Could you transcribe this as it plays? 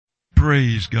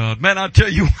Praise God. Man, I tell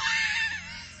you,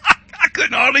 I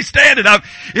couldn't hardly stand it.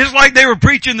 It's like they were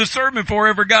preaching the sermon before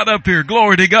I ever got up here.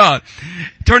 Glory to God.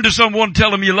 Turn to someone, tell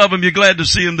them you love them. You're glad to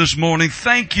see them this morning.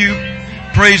 Thank you,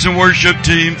 praise and worship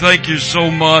team. Thank you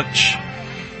so much.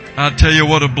 I tell you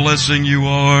what a blessing you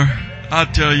are. I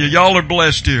tell you, y'all are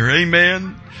blessed here.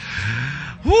 Amen.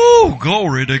 Woo,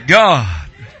 glory to God.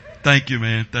 Thank you,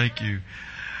 man. Thank you.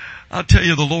 I tell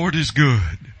you, the Lord is good.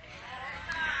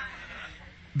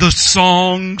 The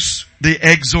songs, the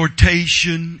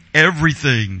exhortation,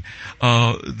 everything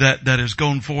that has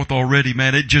gone forth already,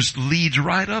 man, it just leads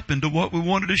right up into what we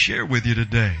wanted to share with you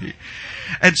today.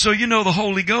 And so, you know, the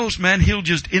Holy Ghost, man, He'll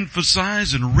just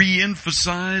emphasize and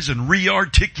re-emphasize and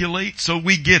re-articulate so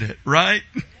we get it, right?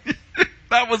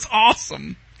 That was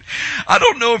awesome. I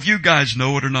don't know if you guys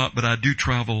know it or not, but I do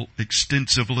travel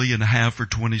extensively and have for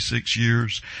 26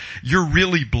 years. You're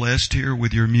really blessed here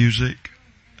with your music.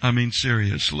 I mean,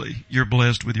 seriously, you're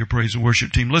blessed with your praise and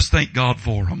worship team. Let's thank God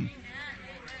for them.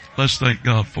 Let's thank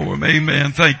God for them.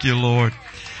 Amen. Thank you, Lord.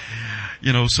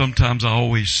 You know, sometimes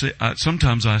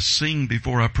I sing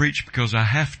before I preach because I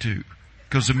have to,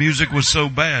 because the music was so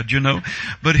bad, you know.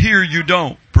 But here you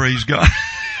don't. Praise God.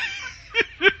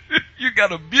 You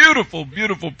got a beautiful,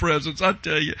 beautiful presence, I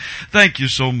tell you. Thank you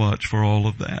so much for all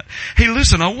of that. Hey,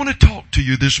 listen, I want to talk to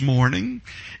you this morning,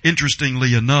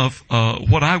 interestingly enough,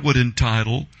 what I would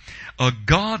entitle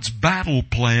God's Battle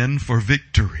Plan for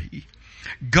Victory.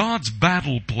 God's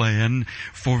battle plan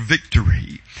for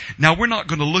victory. Now, we're not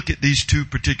going to look at these two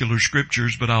particular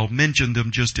scriptures, but I'll mention them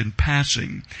just in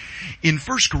passing. In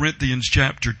 1 Corinthians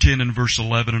chapter 10 and verse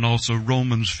 11, and also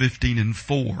Romans 15 and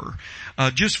 4,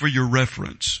 just for your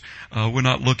reference, we're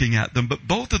not looking at them, but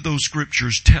both of those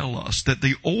scriptures tell us that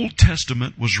the Old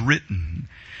Testament was written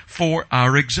for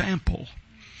our example.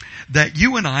 That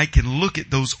you and I can look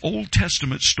at those Old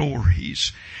Testament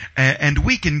stories and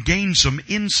we can gain some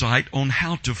insight on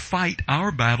how to fight our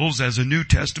battles as a New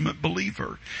Testament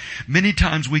believer. Many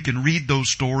times we can read those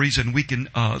stories and we can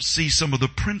see some of the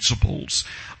principles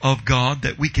of God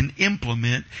that we can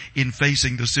implement in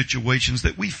facing the situations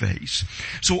that we face.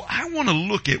 So I want to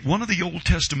look at one of the Old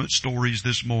Testament stories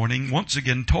this morning, once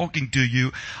again talking to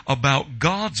you about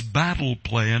God's battle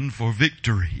plan for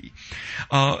victory.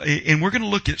 And we're going to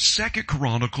look at 2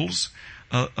 Chronicles,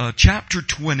 chapter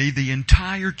 20, the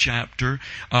entire chapter.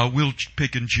 We'll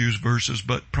pick and choose verses,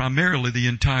 but primarily the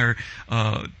entire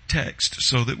text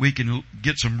so that we can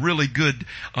get some really good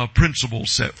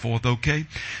principles set forth, okay?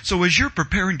 So as you're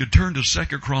preparing to turn to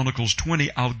 2 Chronicles 20,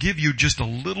 I'll give you just a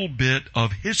little bit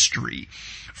of history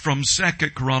from 2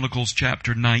 Chronicles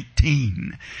chapter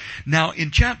 19. Now,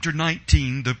 in chapter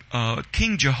 19, the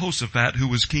King Jehoshaphat, who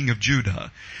was king of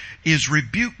Judah, is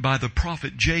rebuked by the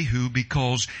prophet Jehu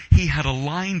because he had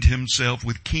aligned himself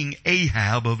with King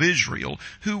Ahab of Israel,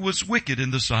 who was wicked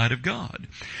in the sight of God.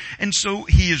 And so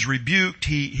he is rebuked.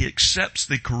 He accepts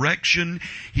the correction.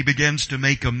 He begins to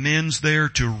make amends there,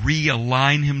 to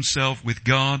realign himself with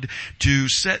God, to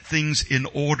set things in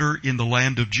order in the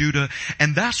land of Judah.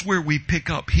 And that's where we pick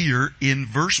up here in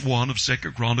verse 1 of 2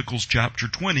 Chronicles chapter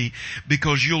 20,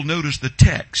 because you'll notice the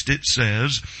text. It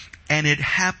says, and it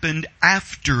happened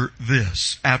after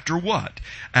this. After what?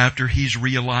 After he's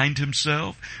realigned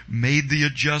himself, made the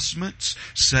adjustments,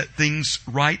 set things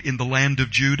right in the land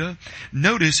of Judah.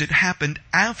 Notice it happened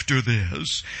after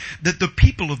this that the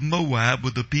people of Moab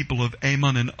with the people of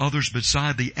Ammon and others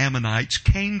beside the Ammonites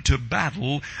came to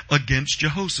battle against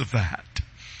Jehoshaphat.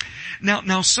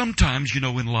 Now sometimes, you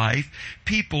know, in life,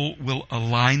 people will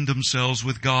align themselves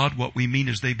with God. What we mean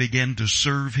is they begin to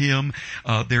serve Him.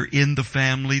 They're in the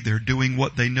family. They're doing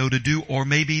what they know to do. Or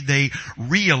maybe they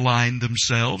realign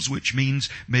themselves, which means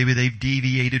maybe they've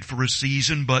deviated for a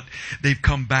season, but they've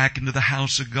come back into the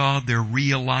house of God. They're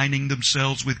realigning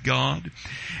themselves with God.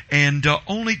 And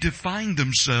only to find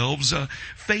themselves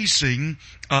facing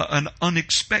an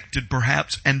unexpected,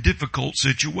 perhaps, and difficult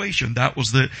situation. That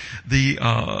was the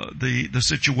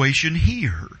situation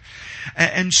here.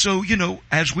 And so, you know,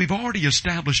 as we've already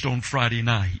established on Friday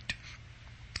night,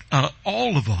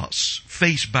 all of us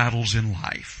face battles in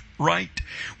life, right?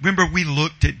 Remember, we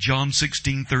looked at John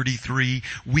 16:33.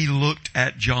 We looked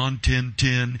at John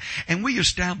 10:10, and we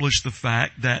established the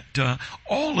fact that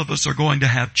all of us are going to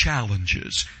have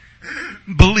challenges.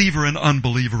 Believer and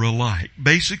unbeliever alike.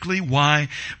 Basically, why?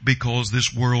 Because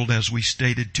this world, as we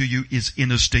stated to you, is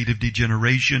in a state of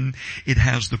degeneration. It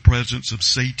has the presence of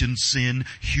Satan, sin,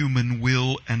 human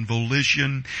will, and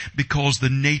volition. Because the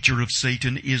nature of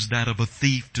Satan is that of a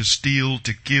thief, to steal,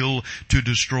 to kill, to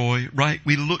destroy. Right?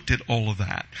 We looked at all of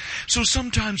that. So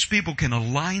sometimes people can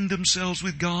align themselves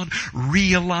with God,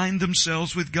 realign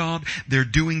themselves with God. They're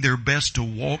doing their best to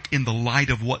walk in the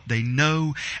light of what they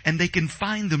know, and they can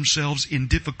find themselves in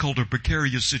difficult or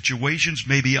precarious situations,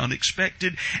 maybe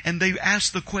unexpected, and they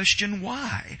ask the question,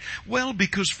 why? Well,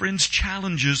 because, friends,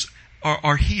 challenges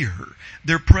are here.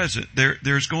 They're present.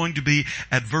 There's going to be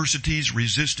adversities,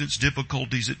 resistance,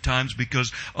 difficulties at times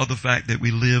because of the fact that we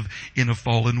live in a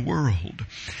fallen world.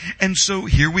 And so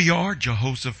here we are.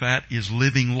 Jehoshaphat is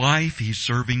living life. He's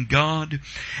serving God.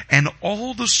 And all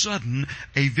of a sudden,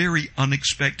 a very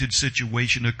unexpected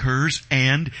situation occurs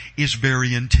and is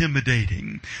very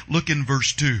intimidating. Look in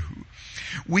verse 2.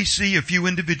 We see a few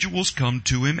individuals come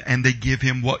to him and they give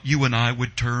him what you and I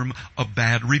would term a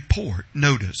bad report.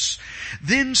 Notice,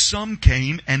 then some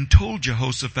came and told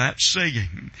Jehoshaphat,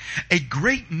 saying, a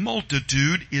great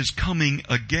multitude is coming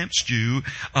against you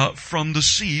from the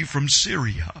sea, from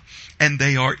Syria, and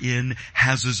they are in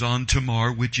Hazazon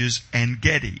Tamar, which is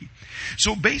En-Gedi.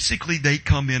 So basically they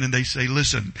come in and they say,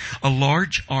 listen, a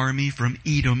large army from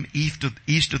Edom, east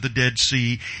of the Dead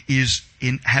Sea,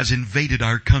 has invaded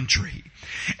our country.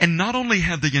 And not only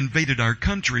have they invaded our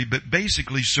country, but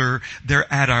basically, sir,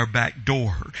 they're at our back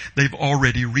door. They've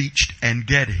already reached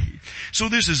En-Gedi. So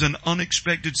this is an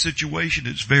unexpected situation.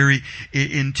 It's very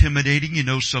intimidating. You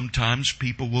know, sometimes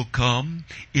people will come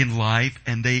in life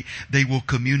and they will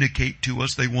communicate to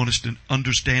us. They want us to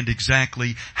understand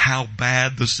exactly how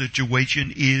bad the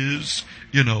situation is.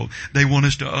 You know, they want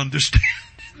us to understand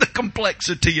the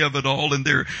complexity of it all, and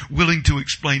they're willing to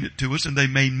explain it to us, and they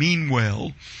may mean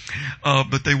well,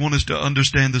 but they want us to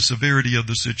understand the severity of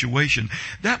the situation.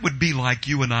 That would be like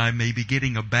you and I maybe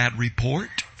getting a bad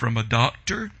report from a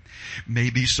doctor,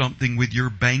 maybe something with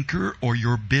your banker or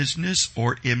your business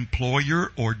or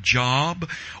employer or job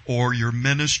or your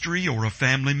ministry or a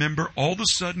family member. All of a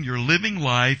sudden you're living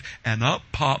life and up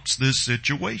pops this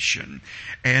situation.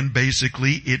 And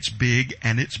basically it's big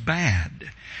and it's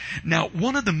bad. Now,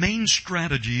 one of the main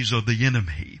strategies of the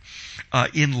enemy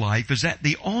in life is at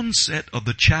the onset of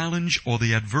the challenge or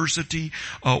the adversity,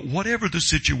 whatever the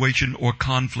situation or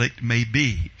conflict may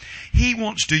be, he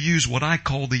wants to use what I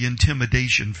call the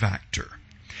intimidation factor.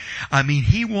 I mean,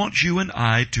 he wants you and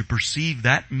I to perceive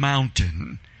that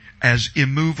mountain as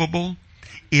immovable,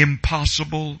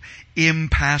 impossible,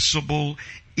 impassable,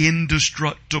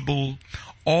 indestructible,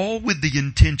 all with the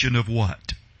intention of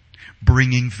what?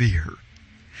 Bringing fear.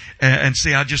 And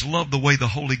see, I just love the way the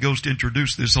Holy Ghost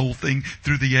introduced this whole thing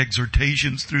through the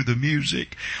exhortations, through the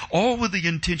music, all with the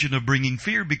intention of bringing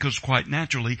fear, because quite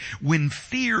naturally, when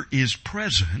fear is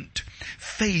present,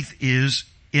 faith is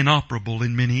inoperable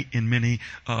in many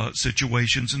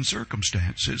situations and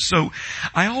circumstances. So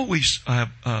I always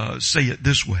say it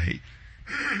this way.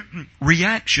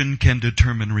 Reaction can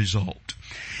determine result.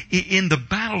 In the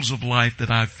battles of life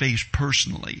that I've faced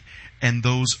personally, and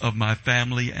those of my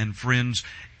family and friends,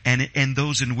 and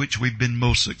those in which we've been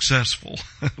most successful,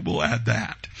 we'll add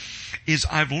that, is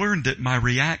I've learned that my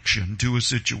reaction to a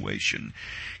situation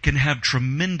can have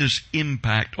tremendous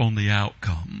impact on the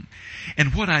outcome.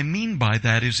 And what I mean by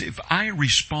that is if I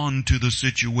respond to the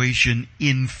situation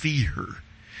in fear,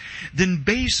 then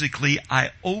basically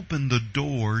I open the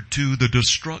door to the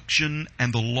destruction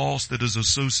and the loss that is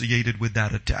associated with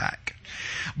that attack.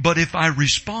 But if I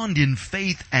respond in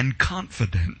faith and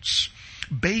confidence,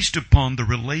 based upon the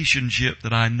relationship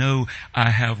that I know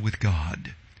I have with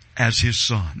God as His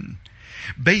Son,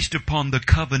 based upon the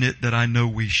covenant that I know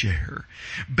we share,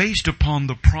 based upon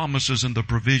the promises and the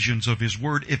provisions of His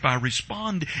Word, if I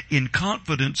respond in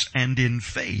confidence and in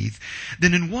faith,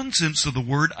 then in one sense of the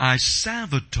word, I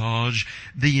sabotage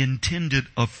the intended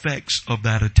effects of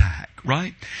that attack,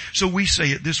 right? So we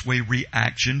say it this way,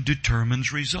 reaction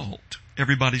determines result.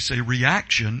 Everybody say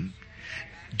reaction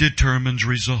determines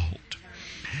result.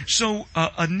 So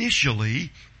initially,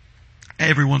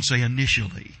 everyone say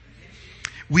initially,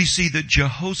 we see that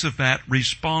Jehoshaphat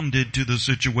responded to the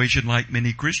situation like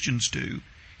many Christians do.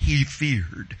 He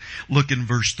feared. Look in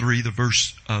verse 3,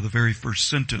 the very first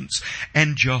sentence.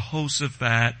 And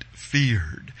Jehoshaphat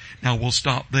feared. Now we'll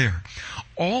stop there.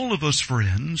 All of us,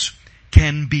 friends,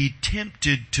 can be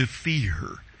tempted to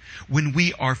fear when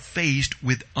we are faced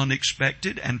with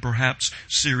unexpected and perhaps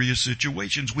serious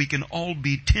situations. We can all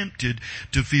be tempted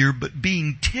to fear, but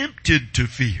being tempted to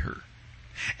fear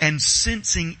and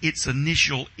sensing its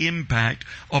initial impact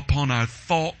upon our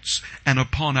thoughts and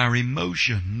upon our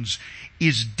emotions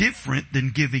is different than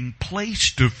giving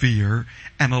place to fear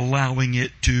and allowing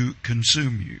it to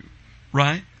consume you.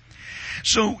 Right?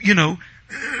 So,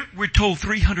 we're told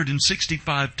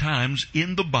 365 times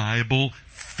in the Bible,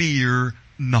 fear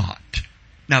not.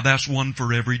 Now that's one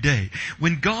for every day.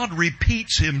 When God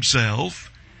repeats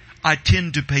himself, I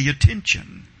tend to pay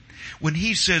attention. When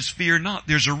he says fear not,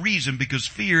 there's a reason, because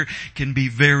fear can be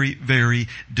very, very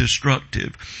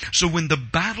destructive. So when the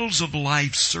battles of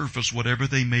life surface, whatever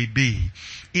they may be,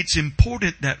 it's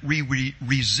important that we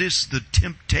resist the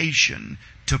temptation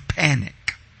to panic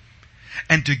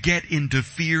and to get into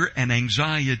fear and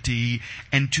anxiety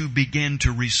and to begin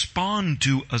to respond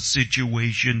to a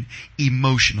situation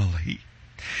emotionally.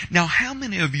 Now, how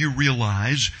many of you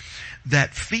realize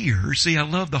that fear, see, I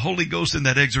love the Holy Ghost in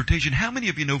that exhortation. How many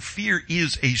of you know fear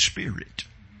is a spirit?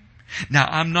 Now,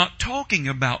 I'm not talking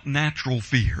about natural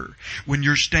fear when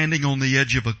you're standing on the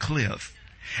edge of a cliff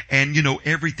and,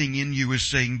 everything in you is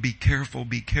saying, be careful,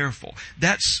 be careful.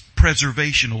 That's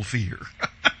preservational fear.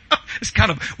 It's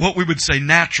kind of what we would say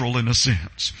natural in a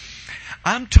sense.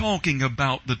 I'm talking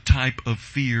about the type of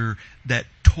fear that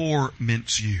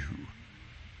torments you.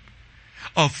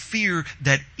 A fear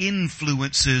that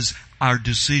influences our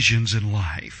decisions in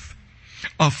life.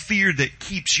 A fear that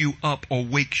keeps you up or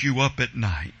wakes you up at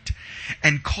night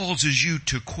and causes you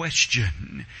to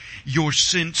question your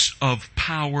sense of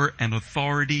power and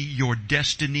authority, your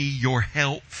destiny, your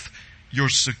health, your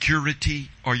security.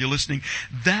 Are you listening?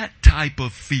 That type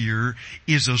of fear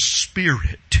is a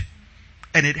spirit.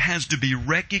 And it has to be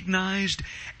recognized,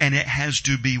 and it has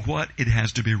to be what? It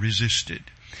has to be resisted.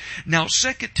 Now,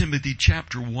 2 Timothy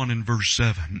chapter 1 and verse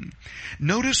 7.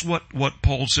 Notice what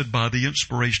Paul said by the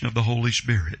inspiration of the Holy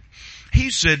Spirit. He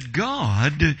said,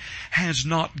 God has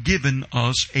not given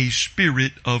us a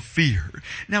spirit of fear.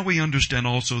 Now we understand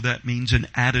also that means an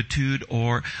attitude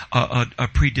or a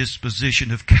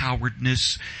predisposition of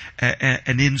cowardness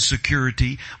and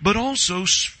insecurity, but also,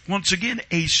 once again,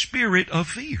 a spirit of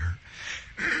fear.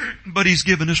 But He's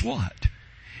given us what?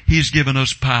 He's given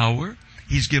us power,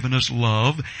 He's given us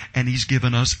love, and He's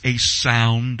given us a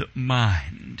sound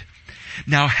mind.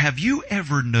 Now, have you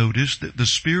ever noticed that the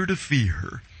spirit of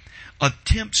fear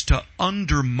attempts to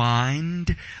undermine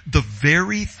the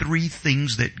very three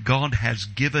things that God has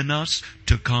given us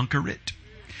to conquer it?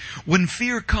 When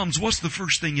fear comes, what's the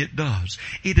first thing it does?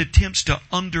 It attempts to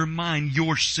undermine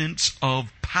your sense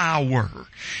of power,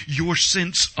 your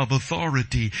sense of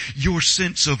authority, your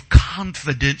sense of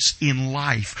confidence in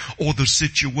life or the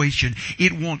situation.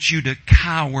 It wants you to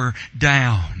cower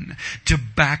down, to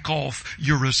back off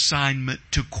your assignment,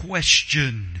 to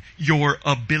question your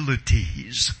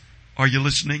abilities. Are you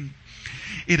listening?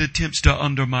 It attempts to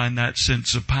undermine that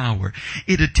sense of power.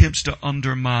 It attempts to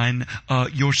undermine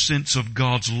your sense of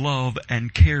God's love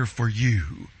and care for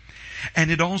you. And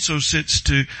it also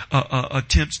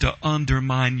attempts to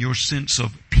undermine your sense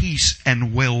of peace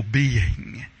and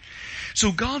well-being.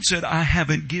 So God said, I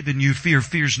haven't given you fear.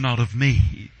 Fear's not of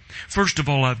me. First of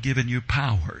all, I've given you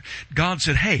power. God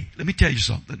said, hey, let me tell you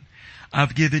something.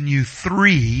 I've given you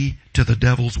 3 to the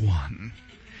devil's 1.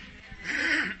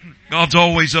 God's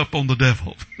always up on the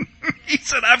devil. He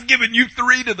said, I've given you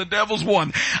 3 to the devil's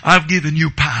 1. I've given you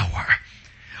power.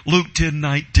 Luke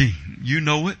 10:19. You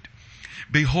know it.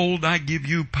 Behold, I give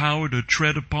you power to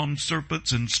tread upon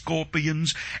serpents and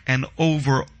scorpions and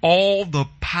over all the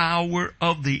power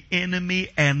of the enemy,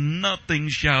 and nothing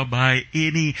shall by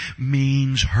any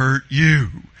means hurt you.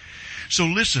 So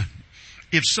listen,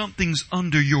 if something's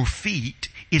under your feet,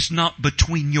 it's not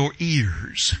between your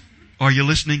ears. Are you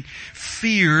listening?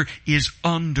 Fear is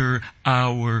under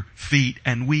our feet,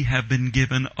 and we have been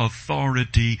given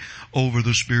authority over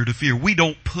the spirit of fear. We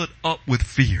don't put up with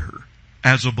fear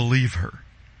as a believer.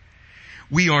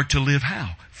 We are to live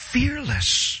how?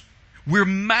 Fearless. We're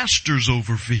masters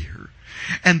over fear.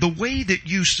 And the way that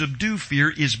you subdue fear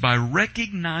is by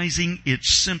recognizing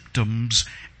its symptoms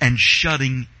and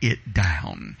shutting it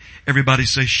down. Everybody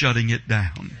say shutting it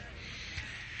down.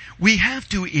 We have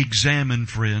to examine,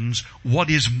 friends, what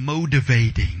is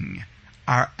motivating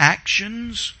our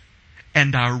actions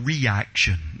and our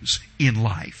reactions in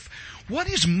life. What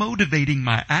is motivating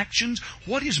my actions?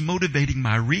 What is motivating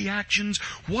my reactions?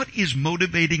 What is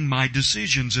motivating my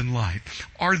decisions in life?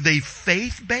 Are they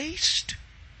faith-based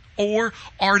or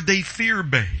are they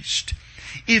fear-based?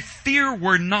 If fear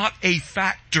were not a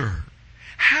factor,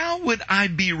 how would I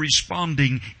be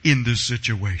responding in this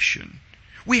situation?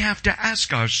 We have to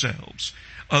ask ourselves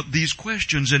these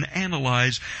questions and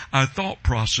analyze our thought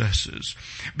processes,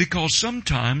 because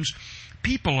sometimes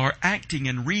people are acting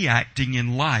and reacting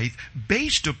in life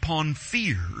based upon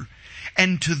fear,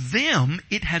 and to them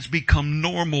it has become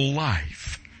normal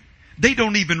life. They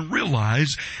don't even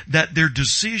realize that their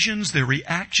decisions, their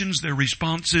reactions, their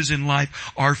responses in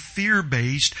life are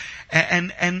fear-based,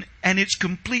 and it's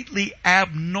completely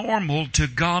abnormal to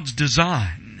God's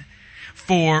design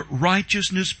for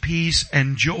righteousness, peace,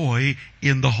 and joy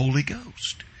in the Holy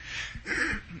Ghost.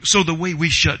 So the way we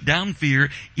shut down fear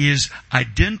is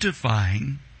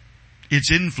identifying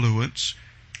its influence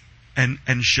and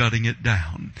shutting it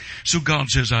down. So God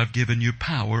says, I've given you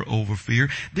power over fear.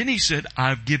 Then He said,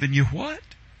 I've given you what?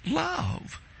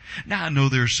 Love. Now I know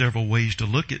there are several ways to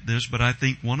look at this, but I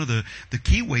think one of the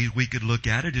key ways we could look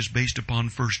at it is based upon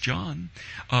 1 John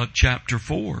chapter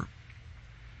 4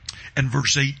 and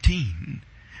verse 18.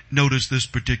 Notice this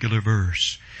particular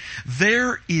verse.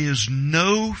 There is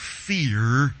no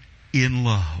fear in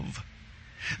love.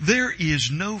 There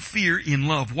is no fear in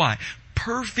love. Why?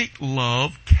 Perfect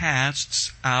love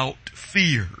casts out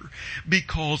fear,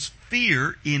 because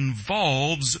fear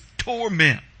involves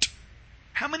torment.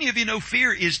 How many of you know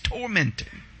fear is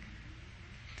tormenting?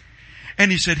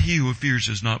 And He said, he who fears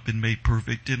has not been made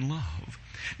perfect in love.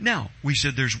 Now, we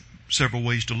said there's several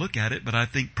ways to look at it, but I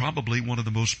think probably one of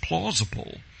the most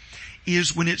plausible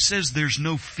is when it says there's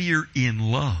no fear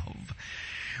in love.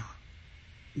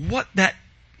 What that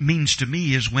means to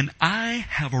me is when I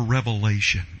have a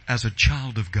revelation as a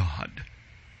child of God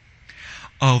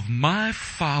of my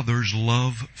Father's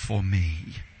love for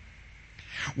me,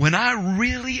 when I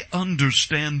really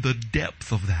understand the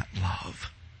depth of that love,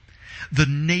 the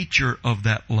nature of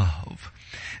that love,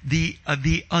 the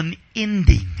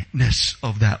unendingness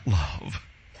of that love,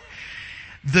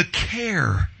 the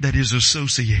care that is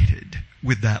associated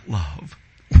with that love,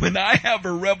 when I have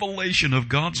a revelation of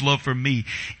God's love for me,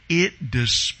 it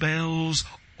dispels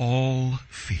all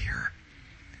fear.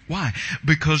 Why?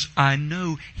 Because I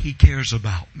know He cares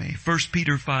about me. 1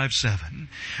 Peter 5:7.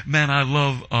 Man, I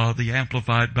love the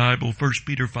Amplified Bible. 1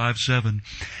 Peter 5:7.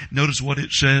 Notice what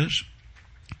it says.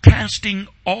 Casting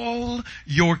all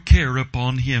your care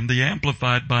upon Him. The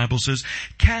Amplified Bible says,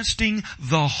 casting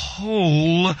the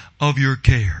whole of your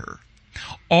care,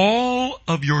 all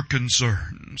of your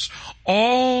concerns,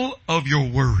 all of your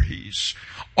worries,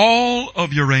 all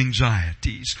of your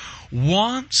anxieties,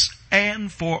 once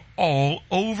and for all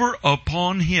over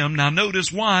upon Him. Now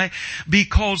notice why.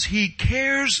 Because He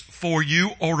cares for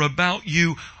you or about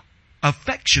you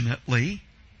affectionately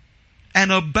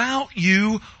and about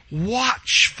you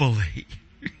watchfully.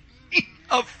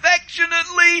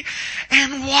 Affectionately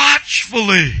and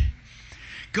watchfully.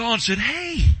 God said,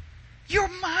 hey,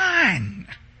 you're mine.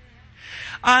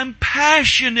 I'm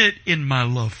passionate in my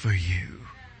love for you.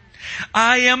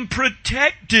 I am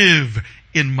protective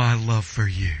in my love for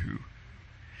you.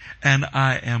 And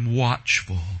I am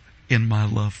watchful in my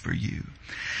love for you.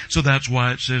 So that's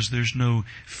why it says there's no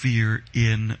fear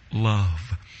in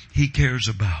love. He cares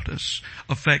about us,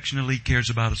 affectionately cares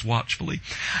about us watchfully.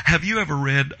 Have you ever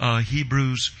read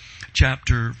Hebrews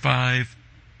chapter 13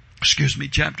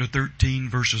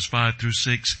 verses 5 through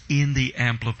 6 in the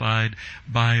Amplified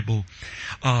Bible?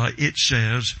 It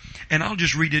says, and I'll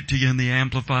just read it to you in the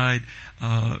Amplified.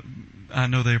 I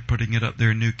know they're putting it up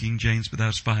there in New King James, but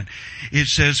that's fine. It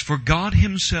says, for God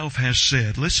Himself has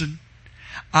said, listen,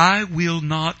 I will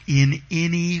not in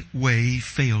any way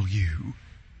fail you,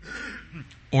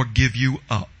 or give you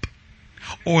up,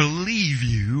 or leave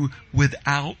you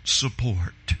without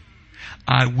support.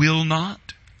 I will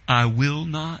not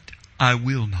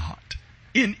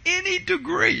in any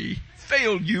degree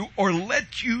fail you or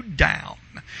let you down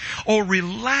or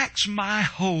relax my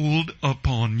hold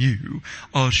upon you.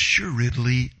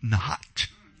 Assuredly not.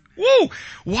 Whoa!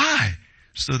 Why?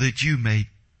 So that you may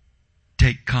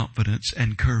take confidence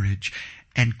and courage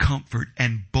and comfort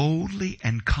and boldly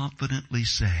and confidently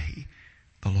say,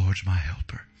 the Lord's my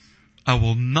helper. I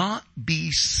will not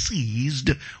be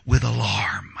seized with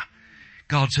alarm.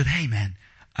 God said, hey man,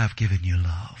 I've given you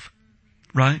love.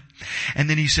 Right? And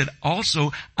then He said,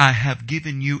 also, I have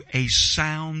given you a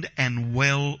sound and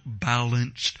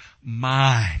well-balanced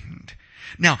mind.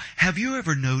 Now, have you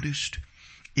ever noticed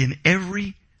in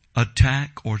every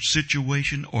attack or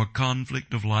situation or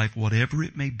conflict of life, whatever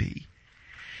it may be,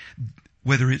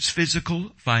 whether it's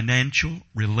physical, financial,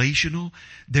 relational,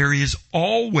 there is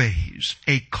always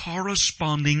a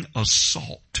corresponding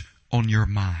assault on your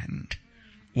mind.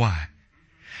 Why?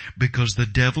 Because the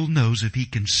devil knows if he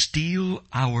can steal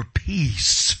our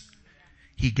peace,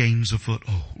 he gains a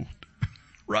foothold.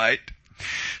 Right?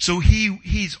 So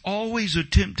he's always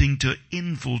attempting to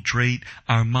infiltrate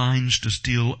our minds to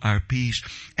steal our peace.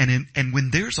 And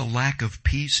when there's a lack of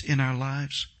peace in our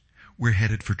lives, we're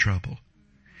headed for trouble.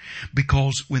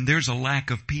 Because when there's a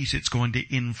lack of peace, it's going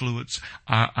to influence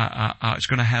it's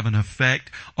going to have an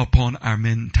effect upon our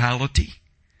mentality,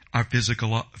 our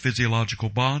physiological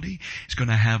body. It's going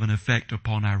to have an effect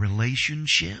upon our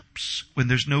relationships when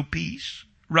there's no peace.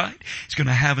 Right? It's going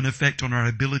to have an effect on our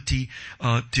ability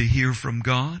to hear from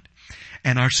God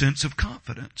and our sense of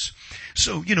confidence.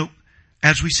 So,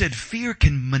 as we said, fear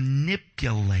can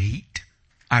manipulate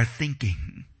our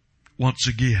thinking. Once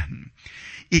again,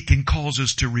 it can cause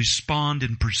us to respond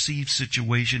and perceive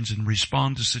situations and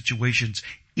respond to situations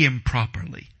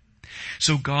improperly.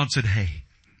 So God said, hey,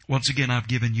 once again, I've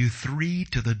given you 3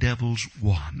 to the devil's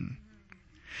 1.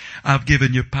 I've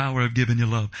given you power. I've given you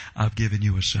love. I've given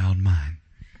you a sound mind.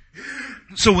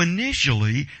 So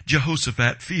initially,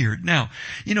 Jehoshaphat feared. Now,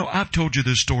 I've told you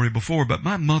this story before, but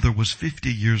my mother was 50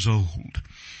 years old.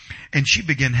 And she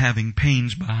began having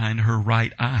pains behind her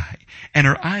right eye. And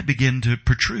her eye began to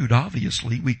protrude,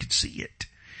 obviously. We could see it.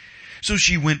 So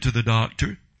she went to the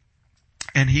doctor.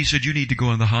 And he said, you need to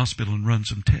go in the hospital and run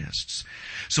some tests.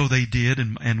 So they did,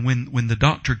 and when the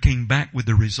doctor came back with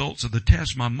the results of the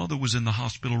test, my mother was in the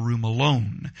hospital room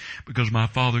alone because my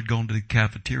father had gone to the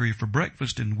cafeteria for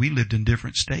breakfast, and we lived in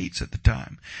different states at the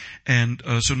time. And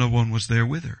so no one was there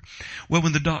with her. Well,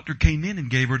 when the doctor came in and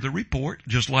gave her the report,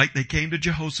 just like they came to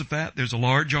Jehoshaphat, there's a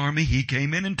large army, he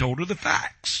came in and told her the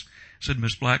facts. Said,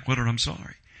 Miss Blackwelder, I'm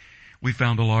sorry. We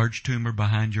found a large tumor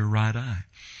behind your right eye.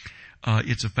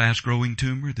 It's a fast-growing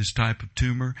tumor. This type of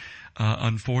tumor,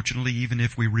 unfortunately, even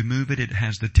if we remove it, it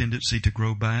has the tendency to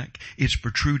grow back. It's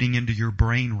protruding into your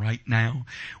brain right now.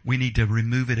 We need to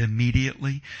remove it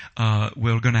immediately.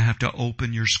 We're going to have to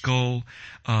open your skull.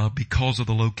 Because of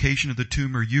the location of the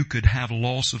tumor, you could have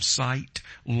loss of sight,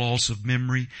 loss of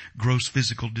memory, gross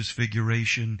physical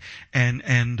disfiguration,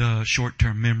 and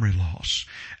short-term memory loss,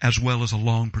 as well as a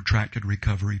long, protracted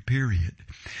recovery period.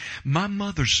 My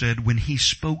mother said when he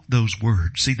spoke those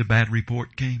words, see the bad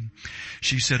report came?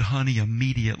 She said, honey,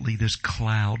 immediately this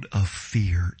cloud of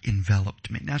fear enveloped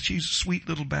me. Now she's a sweet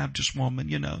little Baptist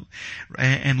woman,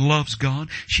 and loves God.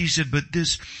 She said, but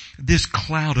this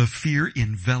cloud of fear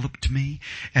enveloped me.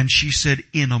 And she said,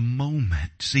 in a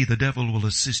moment, see, the devil will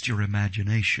assist your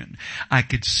imagination. I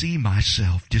could see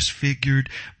myself disfigured,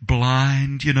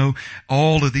 blind,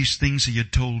 all of these things he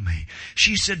had told me.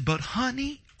 She said, but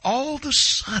honey, all of a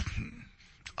sudden,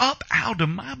 up out of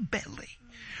my belly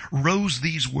rose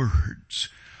these words.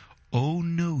 Oh,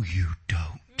 no, you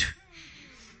don't.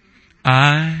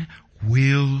 I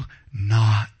will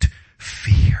not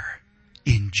fear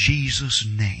in Jesus'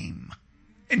 name.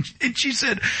 And she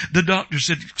said, the doctor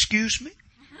said, excuse me?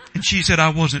 And she said, I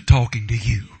wasn't talking to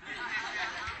you.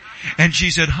 And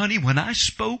she said, honey, when I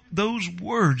spoke those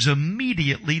words,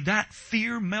 immediately that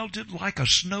fear melted like a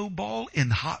snowball in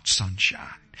hot sunshine.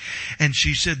 And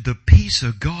she said, the peace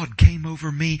of God came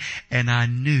over me, and I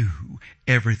knew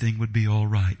everything would be all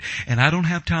right. And I don't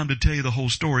have time to tell you the whole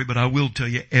story, but I will tell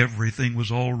you everything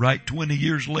was all right. 20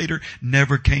 years later,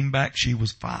 never came back. She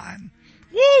was fine.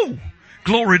 Woo!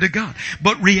 Glory to God.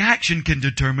 But reaction can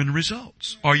determine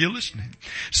results. Are you listening?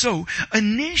 So,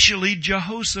 initially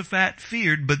Jehoshaphat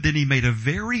feared, but then he made a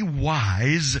very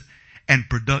wise and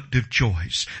productive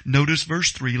choice. Notice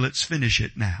verse 3. Let's finish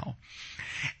it now.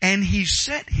 And he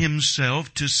set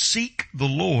himself to seek the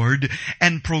Lord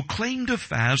and proclaimed a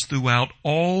fast throughout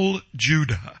all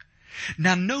Judah.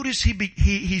 Now notice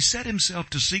he set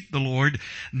himself to seek the Lord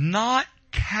not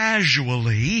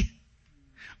casually,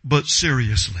 but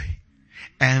seriously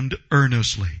and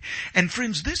earnestly. And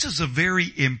friends, this is a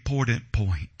very important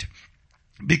point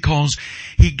because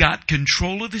he got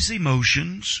control of his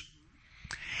emotions.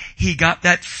 He got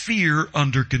that fear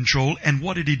under control. And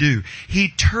what did he do? He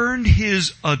turned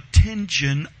his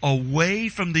attention away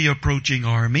from the approaching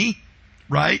army,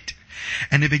 right?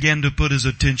 And he began to put his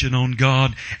attention on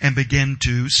God and began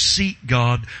to seek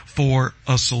God for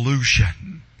a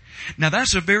solution. Now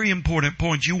that's a very important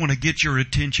point. You want to get your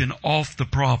attention off the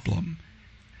problem.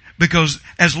 Because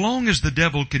as long as the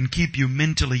devil can keep you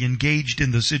mentally engaged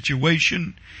in the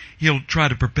situation, he'll try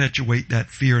to perpetuate that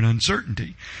fear and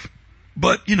uncertainty.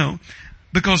 But,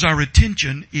 because our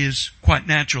attention is quite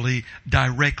naturally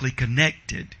directly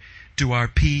connected to our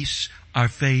peace, our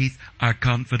faith, our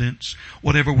confidence,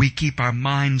 whatever we keep our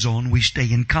minds on, we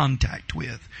stay in contact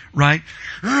with, right?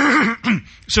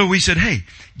 So we said, hey,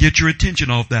 get your attention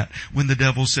off that. When the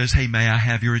devil says, hey, may I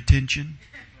have your attention?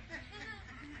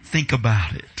 Think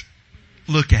about it.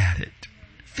 Look at it.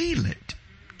 Feel it.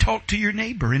 talk to your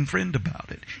neighbor and friend about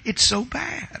it. It's so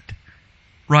bad.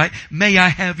 Right? May I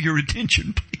have your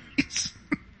attention, please?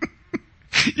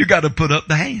 You got to put up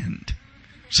the hand.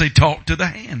 Say, talk to the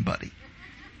hand, buddy.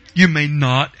 You may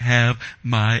not have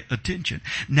my attention.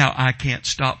 Now, I can't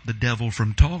stop the devil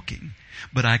from talking,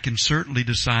 but I can certainly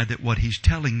decide that what he's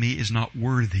telling me is not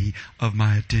worthy of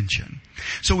my attention.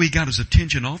 So he got his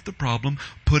attention off the problem,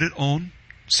 put it on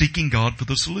seeking God for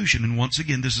the solution. And once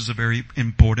again, this is a very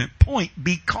important point,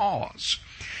 because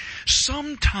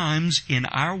sometimes in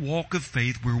our walk of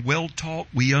faith, we're well taught,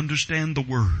 we understand the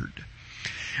Word,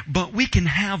 but we can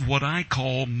have what I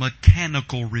call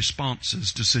mechanical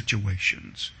responses to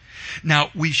situations. Now,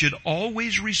 we should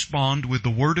always respond with the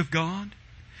Word of God.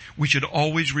 We should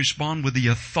always respond with the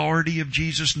authority of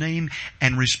Jesus' name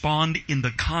and respond in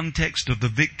the context of the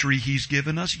victory He's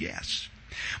given us, yes.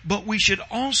 But we should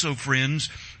also, friends,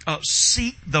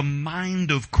 seek the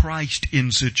mind of Christ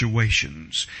in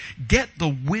situations. Get the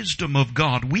wisdom of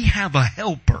God. We have a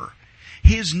helper.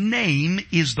 His name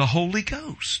is the Holy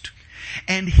Ghost.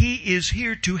 And He is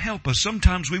here to help us.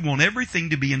 Sometimes we want everything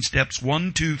to be in steps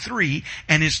 1, 2, 3,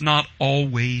 and it's not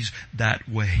always that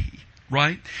way.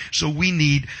 Right? So we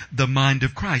need the mind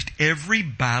of Christ. Every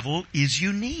battle is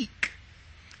unique.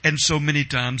 And so many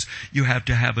times you have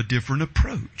to have a different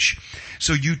approach.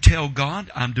 So you tell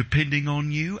God, I'm depending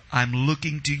on you. I'm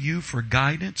looking to you for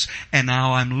guidance. And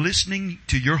now I'm listening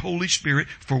to your Holy Spirit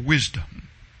for wisdom.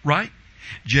 Right?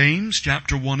 James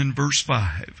chapter 1 and verse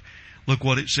 5. Look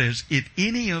what it says. If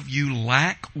any of you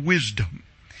lack wisdom,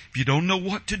 if you don't know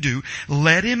what to do,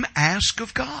 let him ask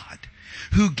of God,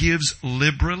 who gives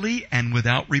liberally and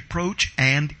without reproach,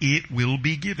 and it will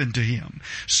be given to him.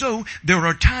 So there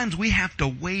are times we have to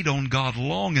wait on God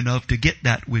long enough to get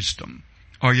that wisdom.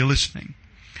 Are you listening?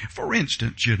 For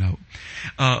instance,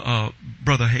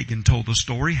 Brother Hagin told the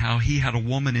story how he had a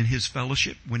woman in his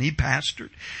fellowship when he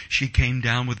pastored. She came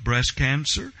down with breast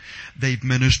cancer. They've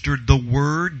ministered the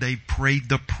Word. They prayed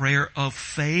the prayer of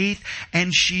faith,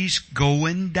 and she's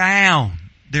going down.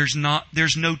 There's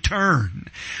no turn.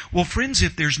 Well, friends,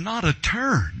 if there's not a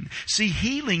turn, see,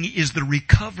 healing is the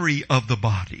recovery of the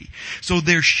body. So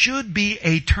there should be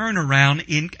a turnaround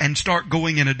and start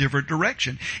going in a different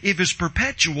direction. If it's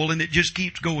perpetual and it just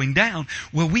keeps going down,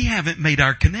 well, we haven't made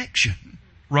our connection,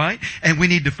 right? And we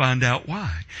need to find out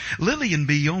why. Lillian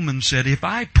B. Yeoman said, if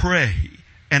I pray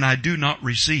and I do not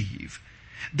receive,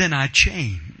 then I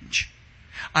change.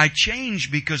 I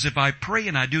change because if I pray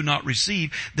and I do not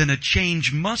receive, then a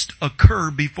change must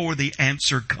occur before the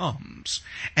answer comes.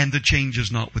 And the change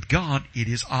is not with God, it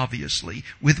is obviously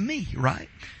with me, right?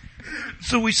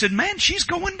 So we said, man, she's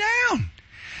going down.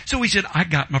 So we said, I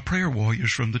got my prayer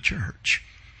warriors from the church.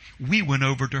 We went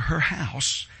over to her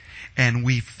house and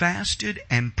we fasted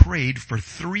and prayed for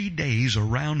 3 days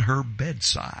around her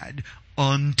bedside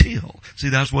until, see,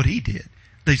 that's what he did.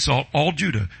 They saw all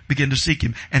Judah begin to seek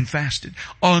him and fasted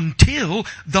until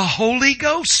the Holy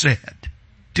Ghost said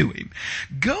to him,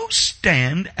 go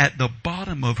stand at the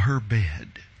bottom of her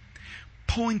bed,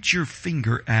 point your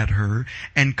finger at her,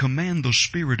 and command the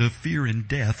spirit of fear and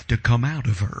death to come out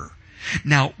of her.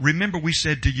 Now, remember we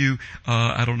said to you,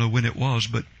 I don't know when it was,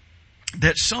 but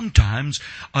that sometimes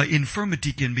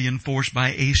infirmity can be enforced by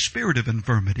a spirit of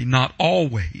infirmity, not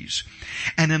always.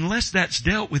 And unless that's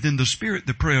dealt with in the Spirit,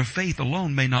 the prayer of faith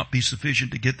alone may not be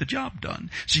sufficient to get the job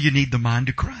done. So you need the mind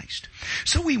of Christ.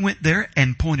 So he went there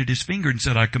and pointed his finger and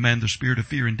said, I command the spirit of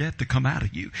fear and death to come out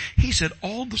of you. He said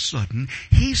all of a sudden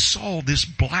he saw this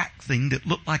black thing that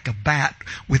looked like a bat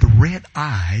with red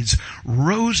eyes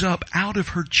rose up out of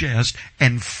her chest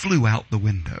and flew out the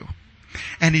window.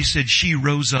 And he said she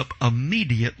rose up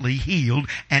immediately healed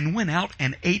and went out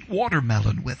and ate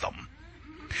watermelon with them.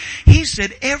 He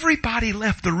said everybody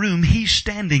left the room. He's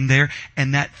standing there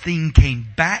and that thing came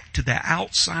back to the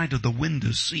outside of the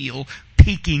window sill,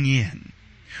 peeking in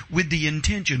with the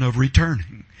intention of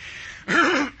returning.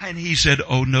 And he said,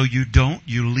 oh no, you don't.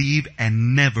 You leave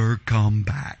and never come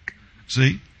back.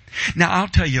 See? Now I'll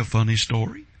tell you a funny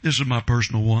story. This is my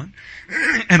personal one.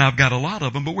 And I've got a lot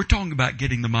of them, but we're talking about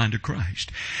getting the mind of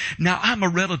Christ. Now, I'm a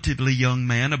relatively young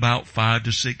man. About 5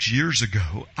 to 6 years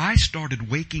ago, I started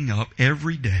waking up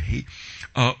every day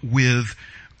with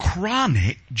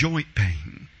chronic joint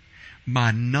pain. My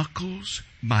knuckles,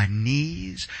 my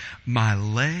knees, my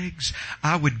legs.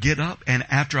 I would get up, and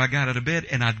after I got out of bed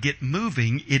and I'd get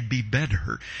moving, it'd be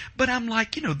better. But I'm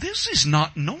like, this is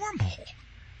not normal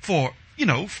for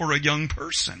a young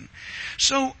person.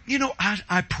 So,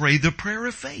 I pray the prayer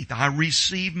of faith. I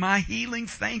receive my healing.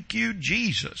 Thank you,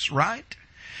 Jesus, right?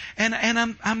 And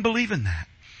I'm believing that.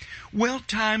 Well,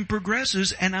 time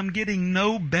progresses and I'm getting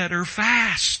no better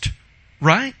fast.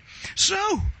 Right?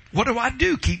 So, what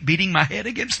do? Keep beating my head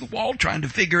against the wall trying to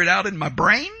figure it out in my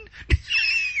brain?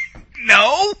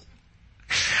 No.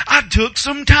 I took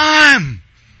some time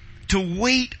to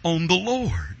wait on the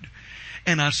Lord.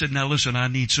 And I said, now listen, I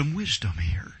need some wisdom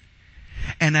here.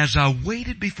 And as I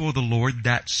waited before the Lord,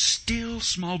 that still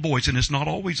small voice, and it's not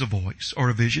always a voice or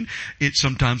a vision.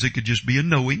 Sometimes it could just be a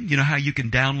knowing. You know how you can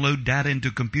download data into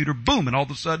a computer, boom, and all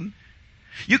of a sudden,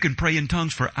 you can pray in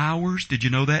tongues for hours. Did you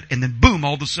know that? And then boom,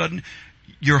 all of a sudden,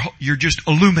 you're just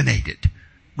illuminated.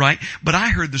 Right? But I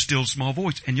heard the still small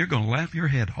voice, and you're going to laugh your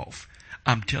head off.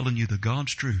 I'm telling you the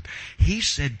God's truth. He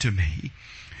said to me,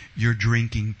 you're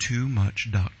drinking too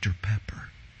much Dr. Pepper.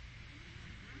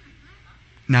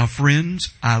 Now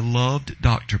friends, I loved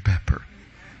Dr. Pepper.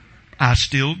 I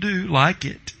still do like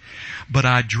it. But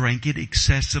I drank it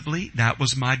excessively. That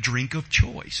was my drink of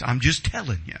choice. I'm just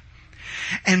telling you.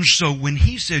 And so when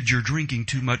he said, you're drinking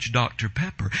too much Dr.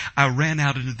 Pepper, I ran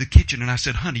out into the kitchen and I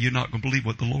said, honey, you're not going to believe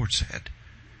what the Lord said.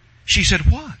 She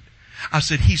said, what? I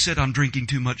said, he said, I'm drinking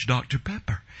too much Dr.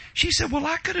 Pepper. She said, well,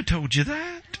 I could have told you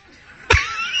that.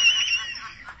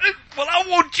 Well, I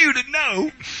want you to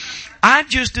know, I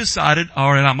just decided,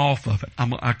 all right, I'm off of it.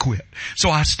 I quit. So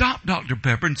I stopped Dr.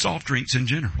 Pepper and soft drinks in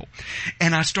general.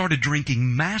 And I started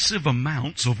drinking massive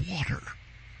amounts of water.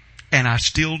 And I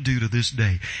still do to this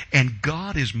day. And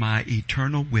God is my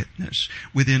eternal witness.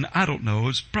 Within, I don't know,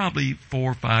 it's probably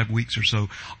 4 or 5 weeks or so,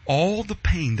 all the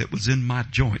pain that was in my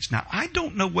joints. Now, I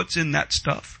don't know what's in that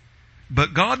stuff,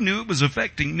 but God knew it was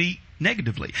affecting me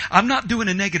negatively. I'm not doing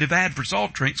a negative ad for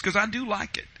soft drinks because I do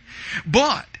like it.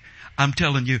 But I'm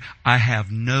telling you, I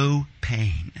have no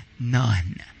pain.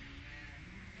 None.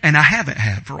 And I haven't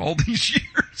had for all these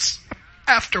years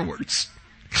afterwards.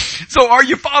 So are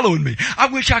you following me? I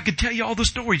wish I could tell you all the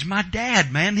stories. My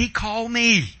dad, man, he called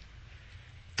me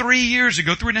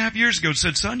 3.5 years ago,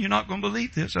 said, son, you're not going to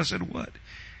believe this. I said, what?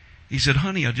 He said,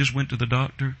 honey, I just went to the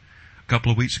doctor a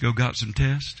couple of weeks ago, got some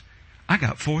tests. I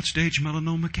got 4th stage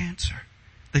melanoma cancer.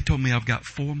 They told me I've got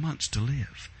 4 months to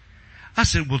live. I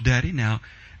said, well, Daddy, now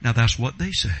that's what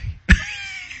they say.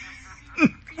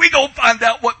 We gonna find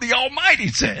out what the Almighty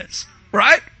says,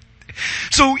 right?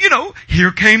 So,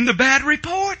 here came the bad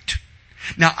report.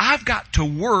 Now, I've got to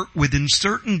work within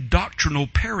certain doctrinal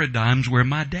paradigms where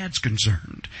my dad's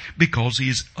concerned because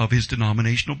he's of his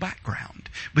denominational background.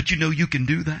 But you can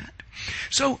do that.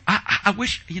 So, I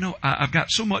wish, I've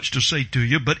got so much to say to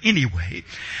you, but anyway,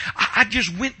 I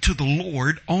just went to the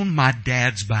Lord on my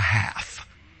dad's behalf.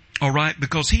 All right,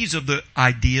 because he's of the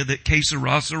idea that que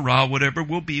sera, sera, whatever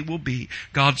will be,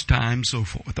 God's time, so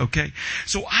forth, okay?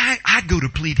 So I go to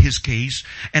plead his case,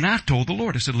 and I told the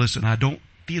Lord, I said, listen, I don't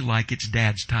feel like it's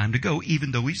Dad's time to go,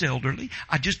 even though he's elderly.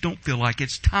 I just don't feel like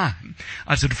it's time.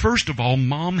 I said, first of all,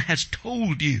 Mom has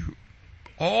told you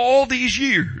all these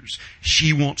years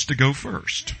she wants to go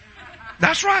first.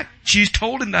 That's right. She's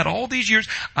told him that all these years.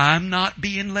 I'm not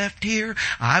being left here.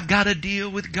 I've got to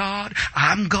deal with God.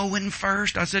 I'm going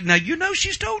first. I said, now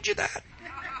she's told you that.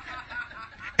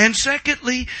 And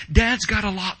secondly, Dad's got a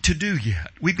lot to do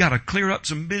yet. We've got to clear up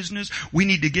some business. We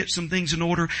need to get some things in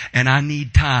order, and I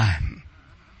need time.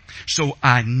 So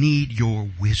I need your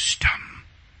wisdom.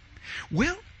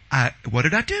 Well, what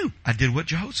did I do? I did what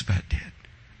Jehoshaphat did.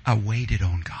 I waited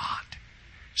on God.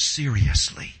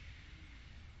 Seriously.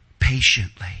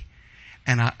 Patiently.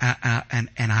 And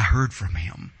I heard from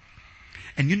him.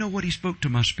 And you know what he spoke to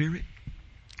my spirit?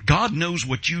 God knows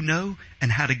what you know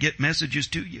and how to get messages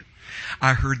to you.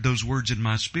 I heard those words in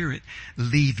my spirit.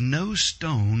 Leave no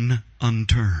stone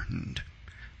unturned.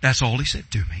 That's all he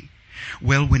said to me.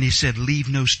 Well, when he said leave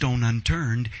no stone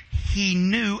unturned, he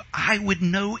knew I would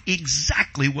know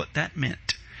exactly what that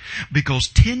meant. Because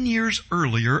 10 years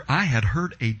earlier, I had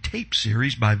heard a tape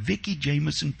series by Vicki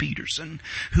Jameson Peterson,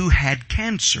 who had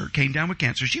cancer, came down with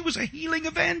cancer. She was a healing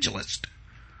evangelist.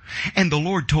 And the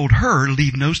Lord told her,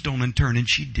 leave no stone unturned, and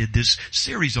she did this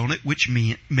series on it, which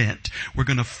meant we're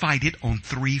going to fight it on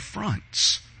 3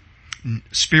 fronts.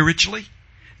 Spiritually,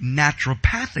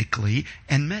 naturopathically,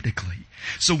 and medically.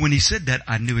 So when he said that,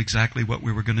 I knew exactly what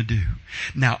we were going to do.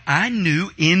 Now, I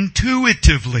knew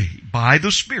intuitively by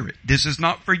the Spirit, this is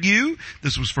not for you,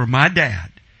 this was for my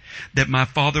dad, that my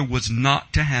father was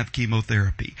not to have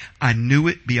chemotherapy. I knew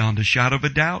it beyond a shadow of a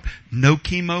doubt. No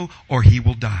chemo or he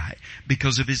will die.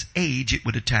 Because of his age, it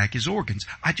would attack his organs.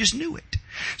 I just knew it.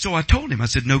 So I told him, I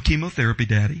said, no chemotherapy,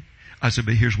 Daddy. I said,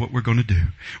 but here's what we're going to do.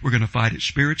 We're going to fight it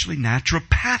spiritually,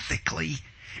 naturopathically,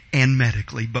 and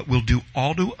medically, but we'll do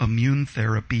autoimmune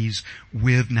therapies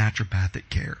with naturopathic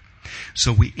care.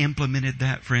 So we implemented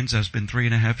that, friends. That's been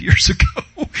 3.5 years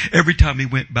ago. Every time he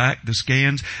went back, the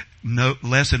scans, no,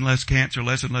 less and less cancer,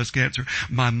 less and less cancer.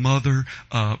 My mother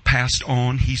passed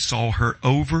on. He saw her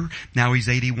over. Now he's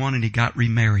 81 and he got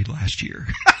remarried last year.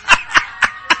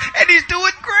 And he's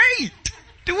doing great.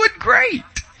 Doing great.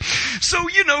 So,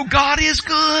 God is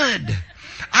good.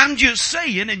 I'm just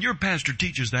saying, and your pastor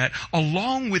teaches that,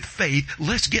 along with faith,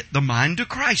 let's get the mind to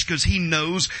Christ, because he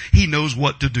knows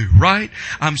what to do, right?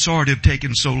 I'm sorry to have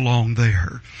taken so long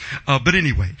there. But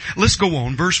anyway, let's go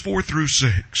on. Verse 4 through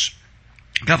 6.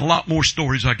 Got a lot more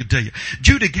stories I could tell you.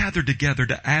 Judah gathered together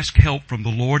to ask help from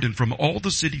the Lord, and from all the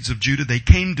cities of Judah they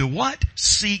came to what?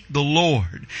 Seek the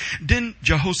Lord. Then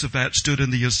Jehoshaphat stood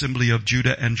in the assembly of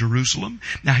Judah and Jerusalem.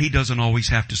 Now he doesn't always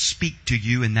have to speak to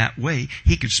you in that way.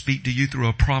 He could speak to you through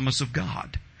a promise of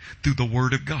God, through the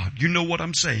word of God. You know what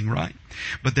I'm saying, right?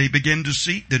 But they began to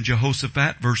seek. Then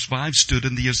Jehoshaphat, verse 5, stood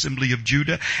in the assembly of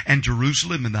Judah and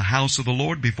Jerusalem in the house of the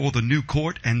Lord before the new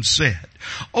court and said,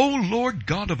 O Lord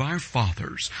God of our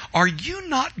fathers, are you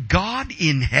not God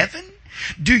in heaven?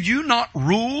 Do you not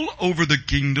rule over the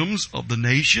kingdoms of the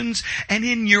nations? And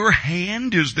in your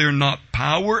hand is there not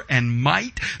power and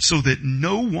might, so that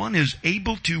no one is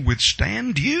able to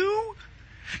withstand you?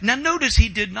 Now notice he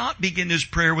did not begin his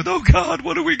prayer with, oh God,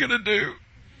 what are we going to do?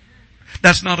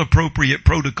 That's not appropriate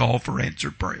protocol for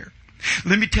answered prayer.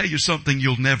 Let me tell you something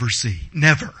you'll never see.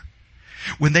 Never.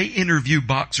 When they interview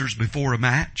boxers before a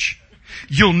match,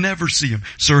 you'll never see them.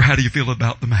 Sir, how do you feel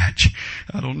about the match?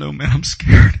 I don't know, man. I'm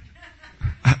scared.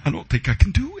 I don't think I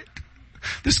can do it.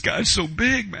 This guy's so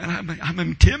big, man. I'm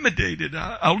intimidated.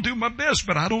 I'll do my best,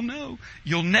 but I don't know.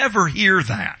 You'll never hear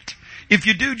that. If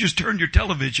you do, just turn your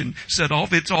television set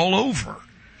off. It's all over.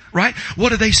 Right? What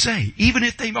do they say? Even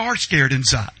if they are scared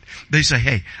inside, they say,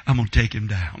 hey, I'm going to take him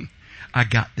down. I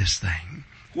got this thing.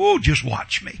 Whoa, just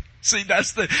watch me. See,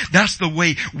 that's the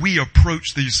way we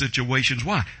approach these situations.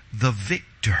 Why? The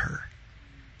victor.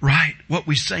 Right? What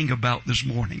we sang about this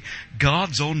morning.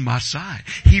 God's on my side.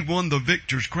 He won the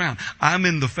victor's crown. I'm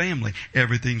in the family.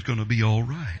 Everything's going to be all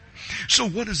right. So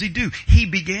what does he do? He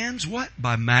begins what?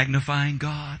 By magnifying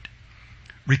God.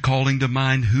 Recalling to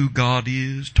mind who God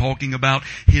is, talking about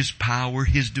His power,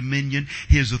 His dominion,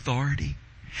 His authority.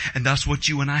 And that's what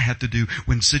you and I have to do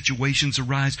when situations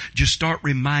arise. Just start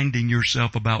reminding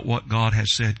yourself about what God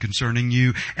has said concerning